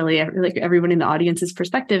necessarily like everyone in the audience's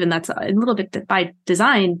perspective. And that's a little bit by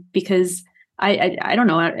design, because I don't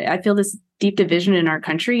know, I feel this deep division in our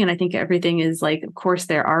country. And I think everything is like, of course,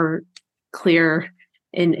 there are clear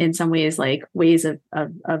in some ways, like ways of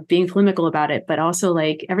being polemical about it, but also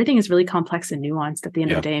like everything is really complex and nuanced at the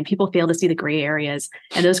end of the day, and people fail to see the gray areas,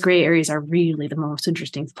 and those gray areas are really the most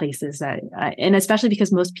interesting places that, and especially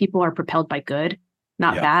because most people are propelled by good,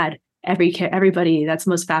 not bad. Everybody, that's the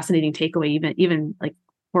most fascinating takeaway, even like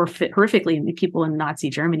horrifically people in Nazi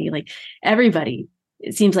Germany, like everybody,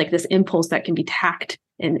 it seems like this impulse that can be tacked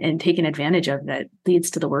and taken advantage of that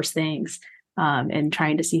leads to the worst things, and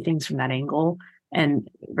trying to see things from that angle. And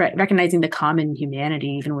recognizing the common humanity,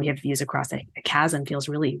 even when we have views across a chasm, feels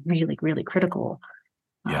really, really, really critical.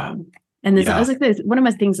 Yeah. And I was like, one of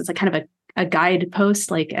my things that's like kind of a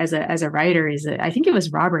guidepost, like as a writer, is I think it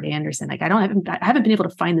was Robert Anderson. Like I haven't been able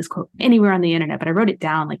to find this quote anywhere on the internet, but I wrote it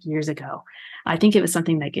down like years ago. I think it was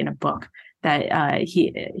something like in a book that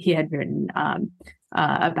he had written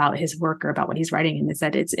about his work or about what he's writing, and it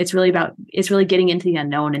said it's really getting into the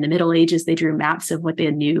unknown. In the Middle Ages, they drew maps of what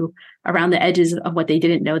they knew around the edges of what they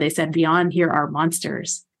didn't know. They said, beyond here are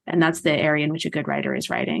monsters, and that's the area in which a good writer is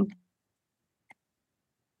writing.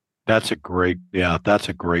 That's a great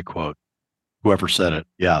quote. Whoever said it,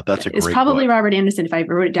 that's a great. It's probably quote. Robert Anderson, if I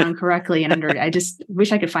wrote it down correctly. And I just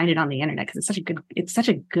wish I could find it on the internet, because it's such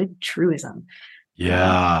a good truism.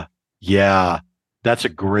 Yeah, that's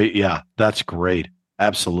that's great.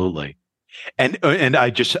 Absolutely. And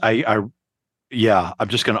I'm just going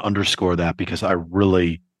to underscore that, because I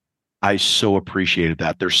so appreciated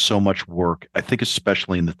that. There's so much work, I think,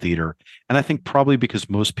 especially in the theater. And I think probably because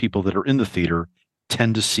most people that are in the theater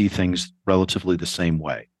tend to see things relatively the same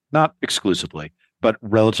way, not exclusively, but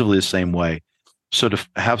relatively the same way. So to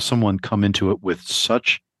have someone come into it with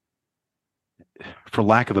such, for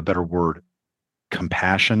lack of a better word,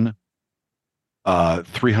 compassion,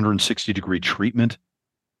 360-degree treatment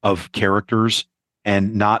of characters,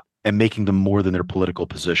 and making them more than their political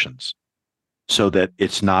positions, so that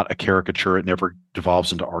it's not a caricature. It never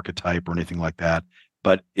devolves into archetype or anything like that,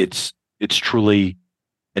 but it's truly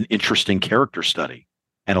an interesting character study,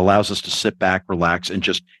 and allows us to sit back, relax, and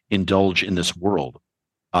just indulge in this world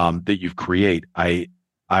that you've created. I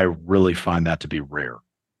really find that to be rare.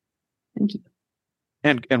 Thank you.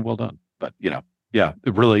 And well done. But it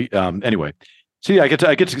really. Anyway, see, I get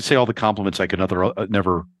to say all the compliments I could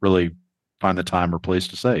never really find the time or place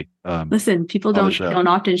to say. Listen, people don't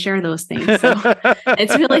often share those things, so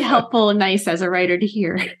it's really helpful and nice as a writer to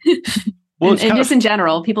hear. Well, and just in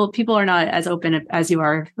general, people are not as open as you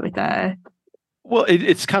are with that. Well,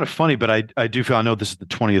 it's kind of funny, but I do feel, I know this is the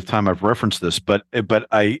 20th time I've referenced this, but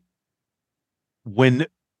when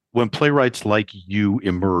playwrights like you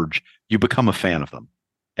emerge, you become a fan of them,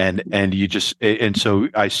 and so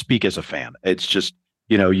I speak as a fan. It's just,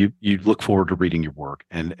 you look forward to reading your work,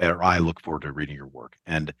 or I look forward to reading your work,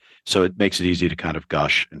 and so it makes it easy to kind of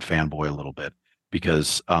gush and fanboy a little bit,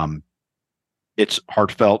 because it's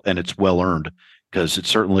heartfelt and it's well earned, because it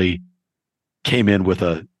certainly came in with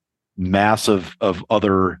a mass of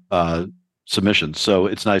other submissions. So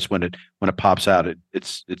it's nice when it pops out.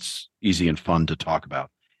 It's easy and fun to talk about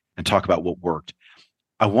and talk about what worked.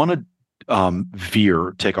 I want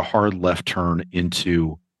to take a hard left turn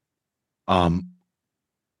into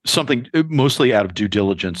something mostly out of due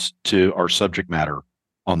diligence to our subject matter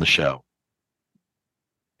on the show,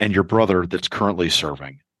 and your brother that's currently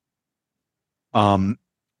serving. How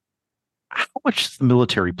much does the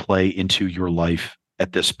military play into your life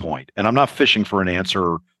at this point? And I'm not fishing for an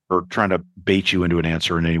answer or trying to bait you into an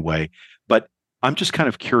answer in any way, but I'm just kind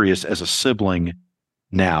of curious as a sibling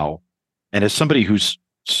now, and as somebody whose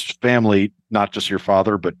family, not just your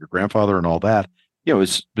father, but your grandfather and all that,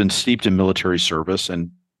 has been steeped in military service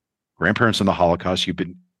and grandparents in the Holocaust. You've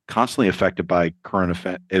been constantly affected by current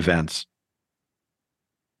events.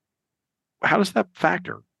 How does that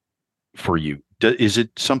factor for you? Is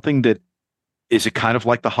it something that is it kind of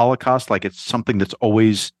like the Holocaust? Like it's something that's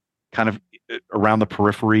always kind of around the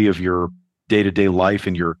periphery of your day-to-day life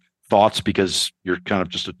and your thoughts because you're kind of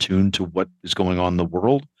just attuned to what is going on in the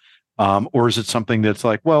world? Or is it something that's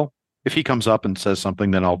like, well, if he comes up and says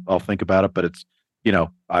something, then I'll think about it. But it's,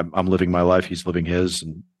 I'm living my life, he's living his,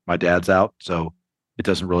 and my dad's out, so it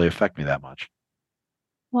doesn't really affect me that much.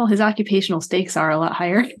 Well, his occupational stakes are a lot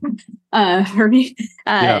higher for me,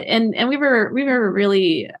 and we were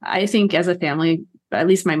really, I think, as a family, at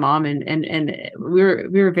least my mom and we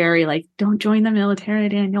were very like, don't join the military,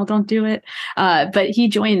 Daniel, don't do it. But he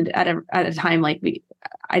joined at a time like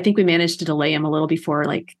I think we managed to delay him a little before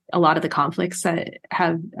like a lot of the conflicts that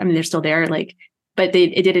they're still there, like, but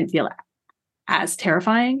it didn't feel as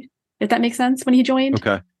terrifying, if that makes sense, when he joined.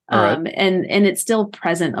 Okay. All right. And it's still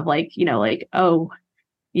present of like,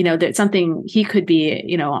 that something he could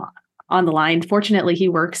be, on the line. Fortunately, he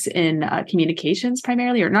works in communications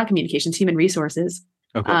primarily, or not communications, human resources.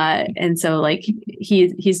 Okay. And so like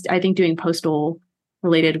he's, I think, doing postal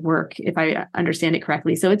related work, if I understand it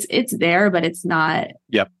correctly. So it's there, but it's not,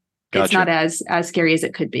 Yep. Gotcha. It's not as scary as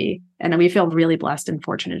it could be. And we feel really blessed and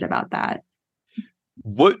fortunate about that.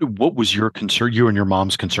 What was your concern, you and your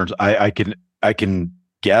mom's concerns? I can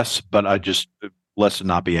guess, but I just, less to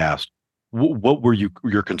not be asked. What were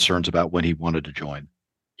your concerns about when he wanted to join?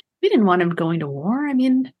 We didn't want him going to war. I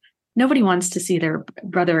mean, nobody wants to see their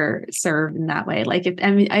brother serve in that way. Like,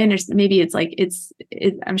 I understand, maybe it's like,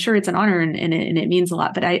 I'm sure it's an honor and it means a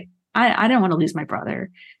lot, but I don't want to lose my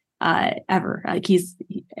brother, ever. Like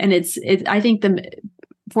I think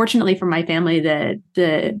fortunately for my family,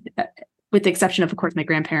 with the exception of course, my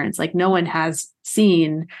grandparents, like no one has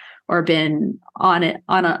seen or been on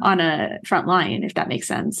a front line, if that makes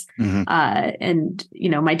sense. Mm-hmm. And,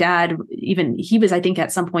 my dad, even he was, I think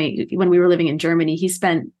at some point when we were living in Germany, he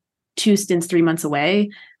spent 2 stints 3 months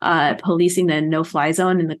away, policing the no-fly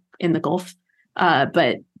zone in the Gulf.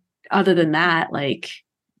 But other than that, like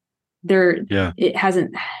it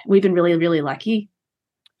hasn't, we've been really, really lucky.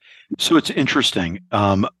 So it's interesting.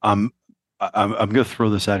 I'm going to throw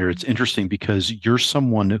this out here. It's interesting because you're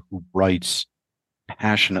someone who writes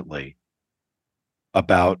passionately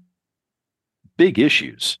about big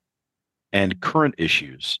issues and current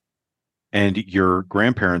issues, and your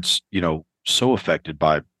grandparents, so affected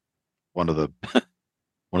by one of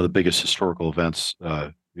the biggest historical events,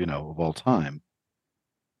 of all time.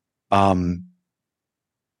 And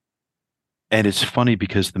it's funny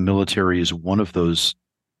because the military is one of those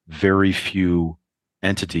very few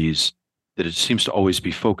entities that it seems to always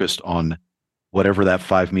be focused on whatever that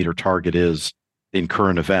 5-meter target is in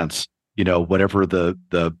current events. Whatever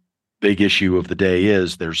the big issue of the day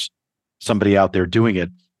is, there's somebody out there doing it.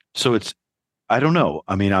 So I don't know.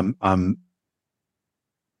 I mean, I'm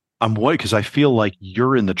worried because I feel like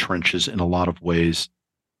you're in the trenches in a lot of ways,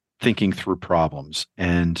 thinking through problems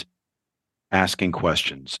and asking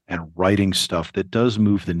questions and writing stuff that does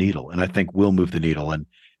move the needle. And I think will move the needle. And,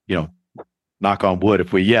 knock on wood,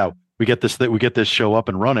 if we get this show up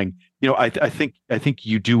and running, I think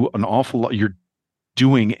you do an awful lot. You're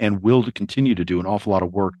doing and will continue to do an awful lot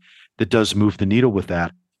of work that does move the needle with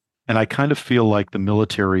that. And I kind of feel like the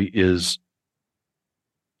military is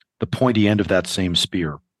the pointy end of that same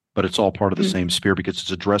spear, but it's all part of the same spear because it's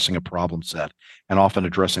addressing a problem set and often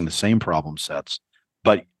addressing the same problem sets,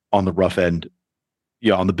 but on the rough end,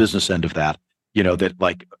 on the business end of that, that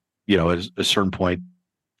like, at a certain point,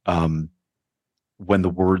 when the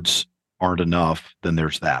words aren't enough, then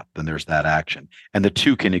there's that action, and the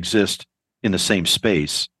two can exist in the same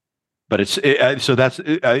space. But it's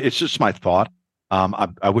just my thought.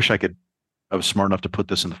 I wish I was smart enough to put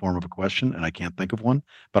this in the form of a question, and I can't think of one,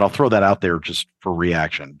 but I'll throw that out there just for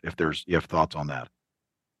reaction if you have thoughts on that.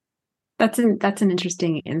 That's an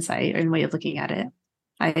interesting insight and way of looking at it.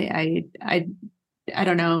 I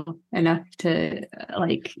don't know enough to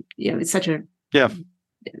like, it's such a Yeah.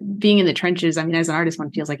 Being in the trenches. I mean, as an artist,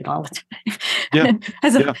 one feels like it all the time.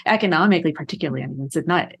 Yeah. Economically, particularly, I mean, it's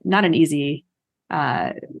not an easy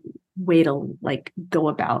way to like go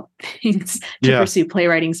about things to pursue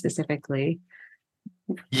playwriting specifically.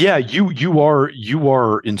 Yeah, you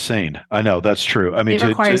are insane. I know, that's true. I mean, it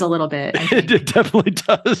requires a little bit. It definitely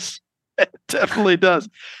does. It definitely does.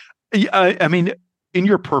 I mean, in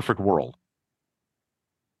your perfect world,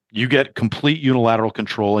 you get complete unilateral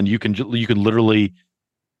control, and you can literally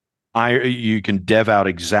you can dev out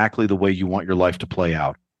exactly the way you want your life to play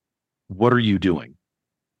out. What are you doing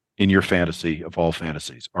in your fantasy of all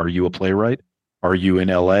fantasies? Are you a playwright? Are you in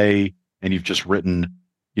LA and you've just written,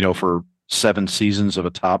 for 7 seasons of a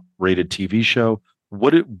top-rated TV show?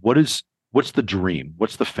 What's the dream?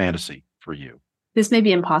 What's the fantasy for you? This may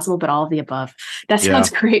be impossible, but all of the above. That sounds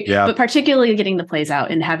great. Yeah. But particularly getting the plays out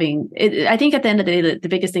and having it, I think at the end of the day, the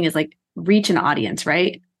biggest thing is like reach an audience,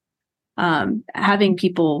 right? Having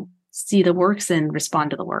people see the works and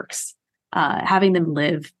respond to the works, having them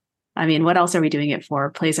live. I mean, what else are we doing it for?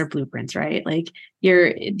 Plays are blueprints, right? Like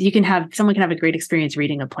someone can have a great experience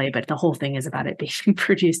reading a play, but the whole thing is about it being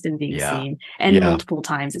produced and being seen and multiple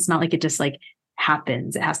times. It's not like it just like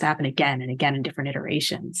happens. It has to happen again and again in different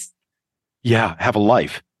iterations. Yeah. Have a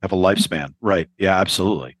lifespan. Right. Yeah,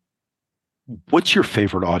 absolutely. What's your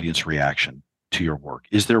favorite audience reaction to your work?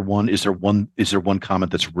 Is there one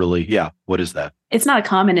comment that's really, what is that? It's not a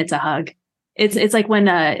comment, it's a hug. It's like when,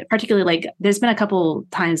 particularly like there's been a couple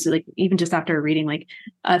times, like even just after reading, like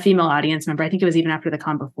a female audience member, I think it was even after the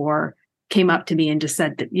con before, came up to me and just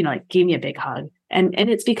said that, like gave me a big hug. And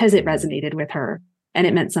it's because it resonated with her and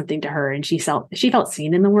it meant something to her. And she felt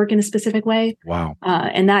seen in the work in a specific way. Wow.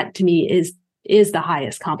 And that to me is the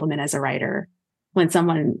highest compliment as a writer, when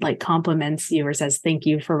someone like compliments you or says, thank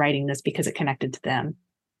you for writing this because it connected to them.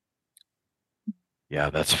 Yeah,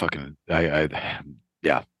 that's fucking, I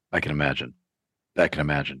can imagine.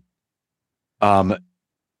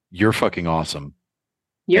 You're fucking awesome.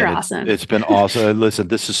 You're awesome. It's been awesome. Listen,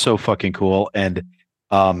 this is so fucking cool. And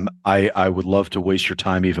I would love to waste your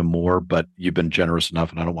time even more, but you've been generous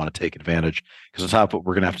enough and I don't want to take advantage, because on top of it,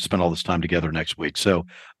 we're going to have to spend all this time together next week. So,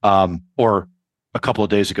 or a couple of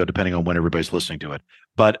days ago, depending on when everybody's listening to it.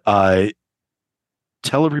 But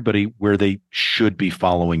tell everybody where they should be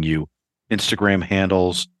following you, Instagram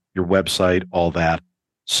handles, your website, all that,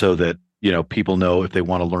 so that, people know if they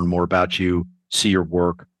want to learn more about you, see your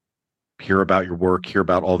work, hear about your work, hear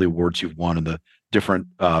about all the awards you've won and the different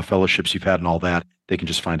fellowships you've had and all that, they can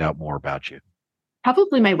just find out more about you.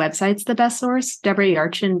 Probably my website's the best source,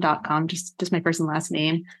 DeborahYarchin.com, just my first and last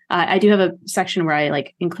name. I do have a section where I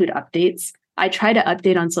like include updates. I try to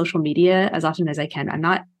update on social media as often as I can. I'm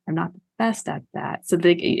not the best at that. So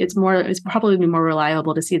it's probably more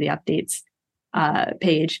reliable to see the updates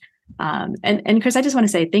page. And Chris, I just want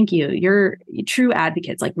to say thank you. You're true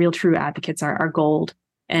advocates, like real true advocates are gold,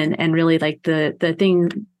 and really like the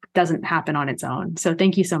thing doesn't happen on its own. So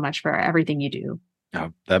thank you so much for everything you do.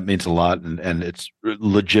 That means a lot. And it's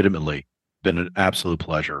legitimately been an absolute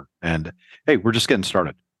pleasure. And hey, we're just getting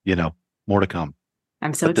started, more to come.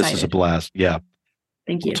 I'm so excited. This is a blast. Yeah.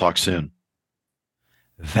 Thank you. We'll talk soon.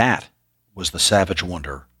 That was the savage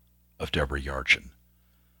wonder of Deborah Yarchin.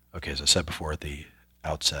 Okay, as I said before at the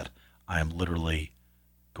outset, I am literally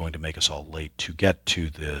going to make us all late to get to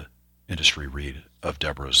the industry read of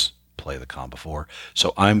Deborah's play, The Calm Before.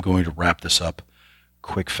 So I'm going to wrap this up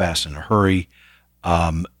quick, fast, in a hurry.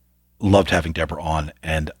 Loved having Deborah on,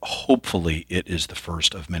 and hopefully it is the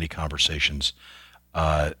first of many conversations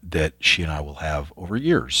that she and I will have over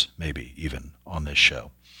years, maybe even on this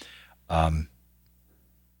show.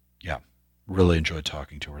 Really enjoyed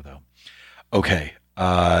talking to her, though. Okay,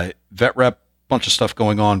 VetRep, bunch of stuff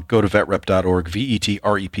going on. Go to vetrep.org,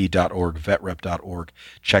 vetrep.org, vetrep.org.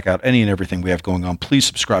 Check out any and everything we have going on. Please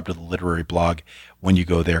subscribe to the literary blog. When you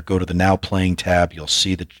go there, go to the Now Playing tab. You'll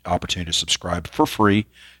see the opportunity to subscribe for free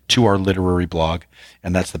to our literary blog,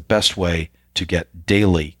 and that's the best way to get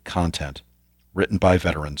daily content written by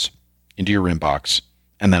veterans into your inbox.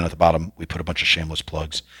 And then at the bottom, we put a bunch of shameless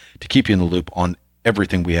plugs to keep you in the loop on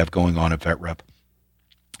everything we have going on at VetRep.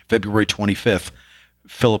 February 25th,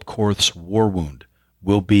 Philip Korth's War Wound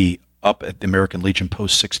will be up at the American Legion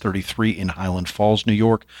Post 633 in Highland Falls, New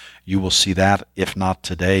York. You will see that, if not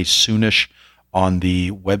today, soonish on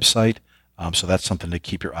the website. So that's something to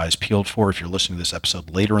keep your eyes peeled for. If you're listening to this episode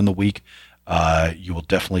later in the week, you will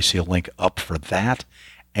definitely see a link up for that.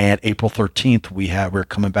 And April 13th, we're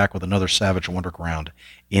coming back with another Savage Wonderground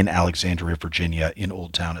in Alexandria, Virginia, in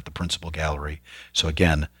Old Town at the Principal Gallery. So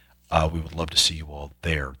again, we would love to see you all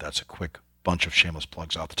there. That's a quick bunch of shameless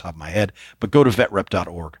plugs off the top of my head. But go to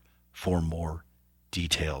vetrep.org for more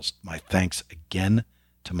details. My thanks again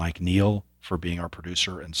to Mike Neal for being our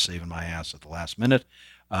producer and saving my ass at the last minute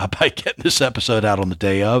by getting this episode out on the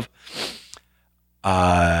day of.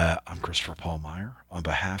 I'm Christopher Paul Meyer on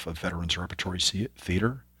behalf of Veterans Repertory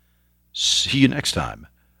Theater. See you next time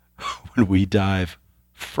when we dive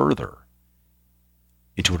further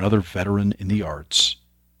into another veteran in the arts,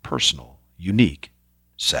 personal, unique,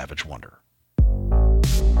 savage wonder.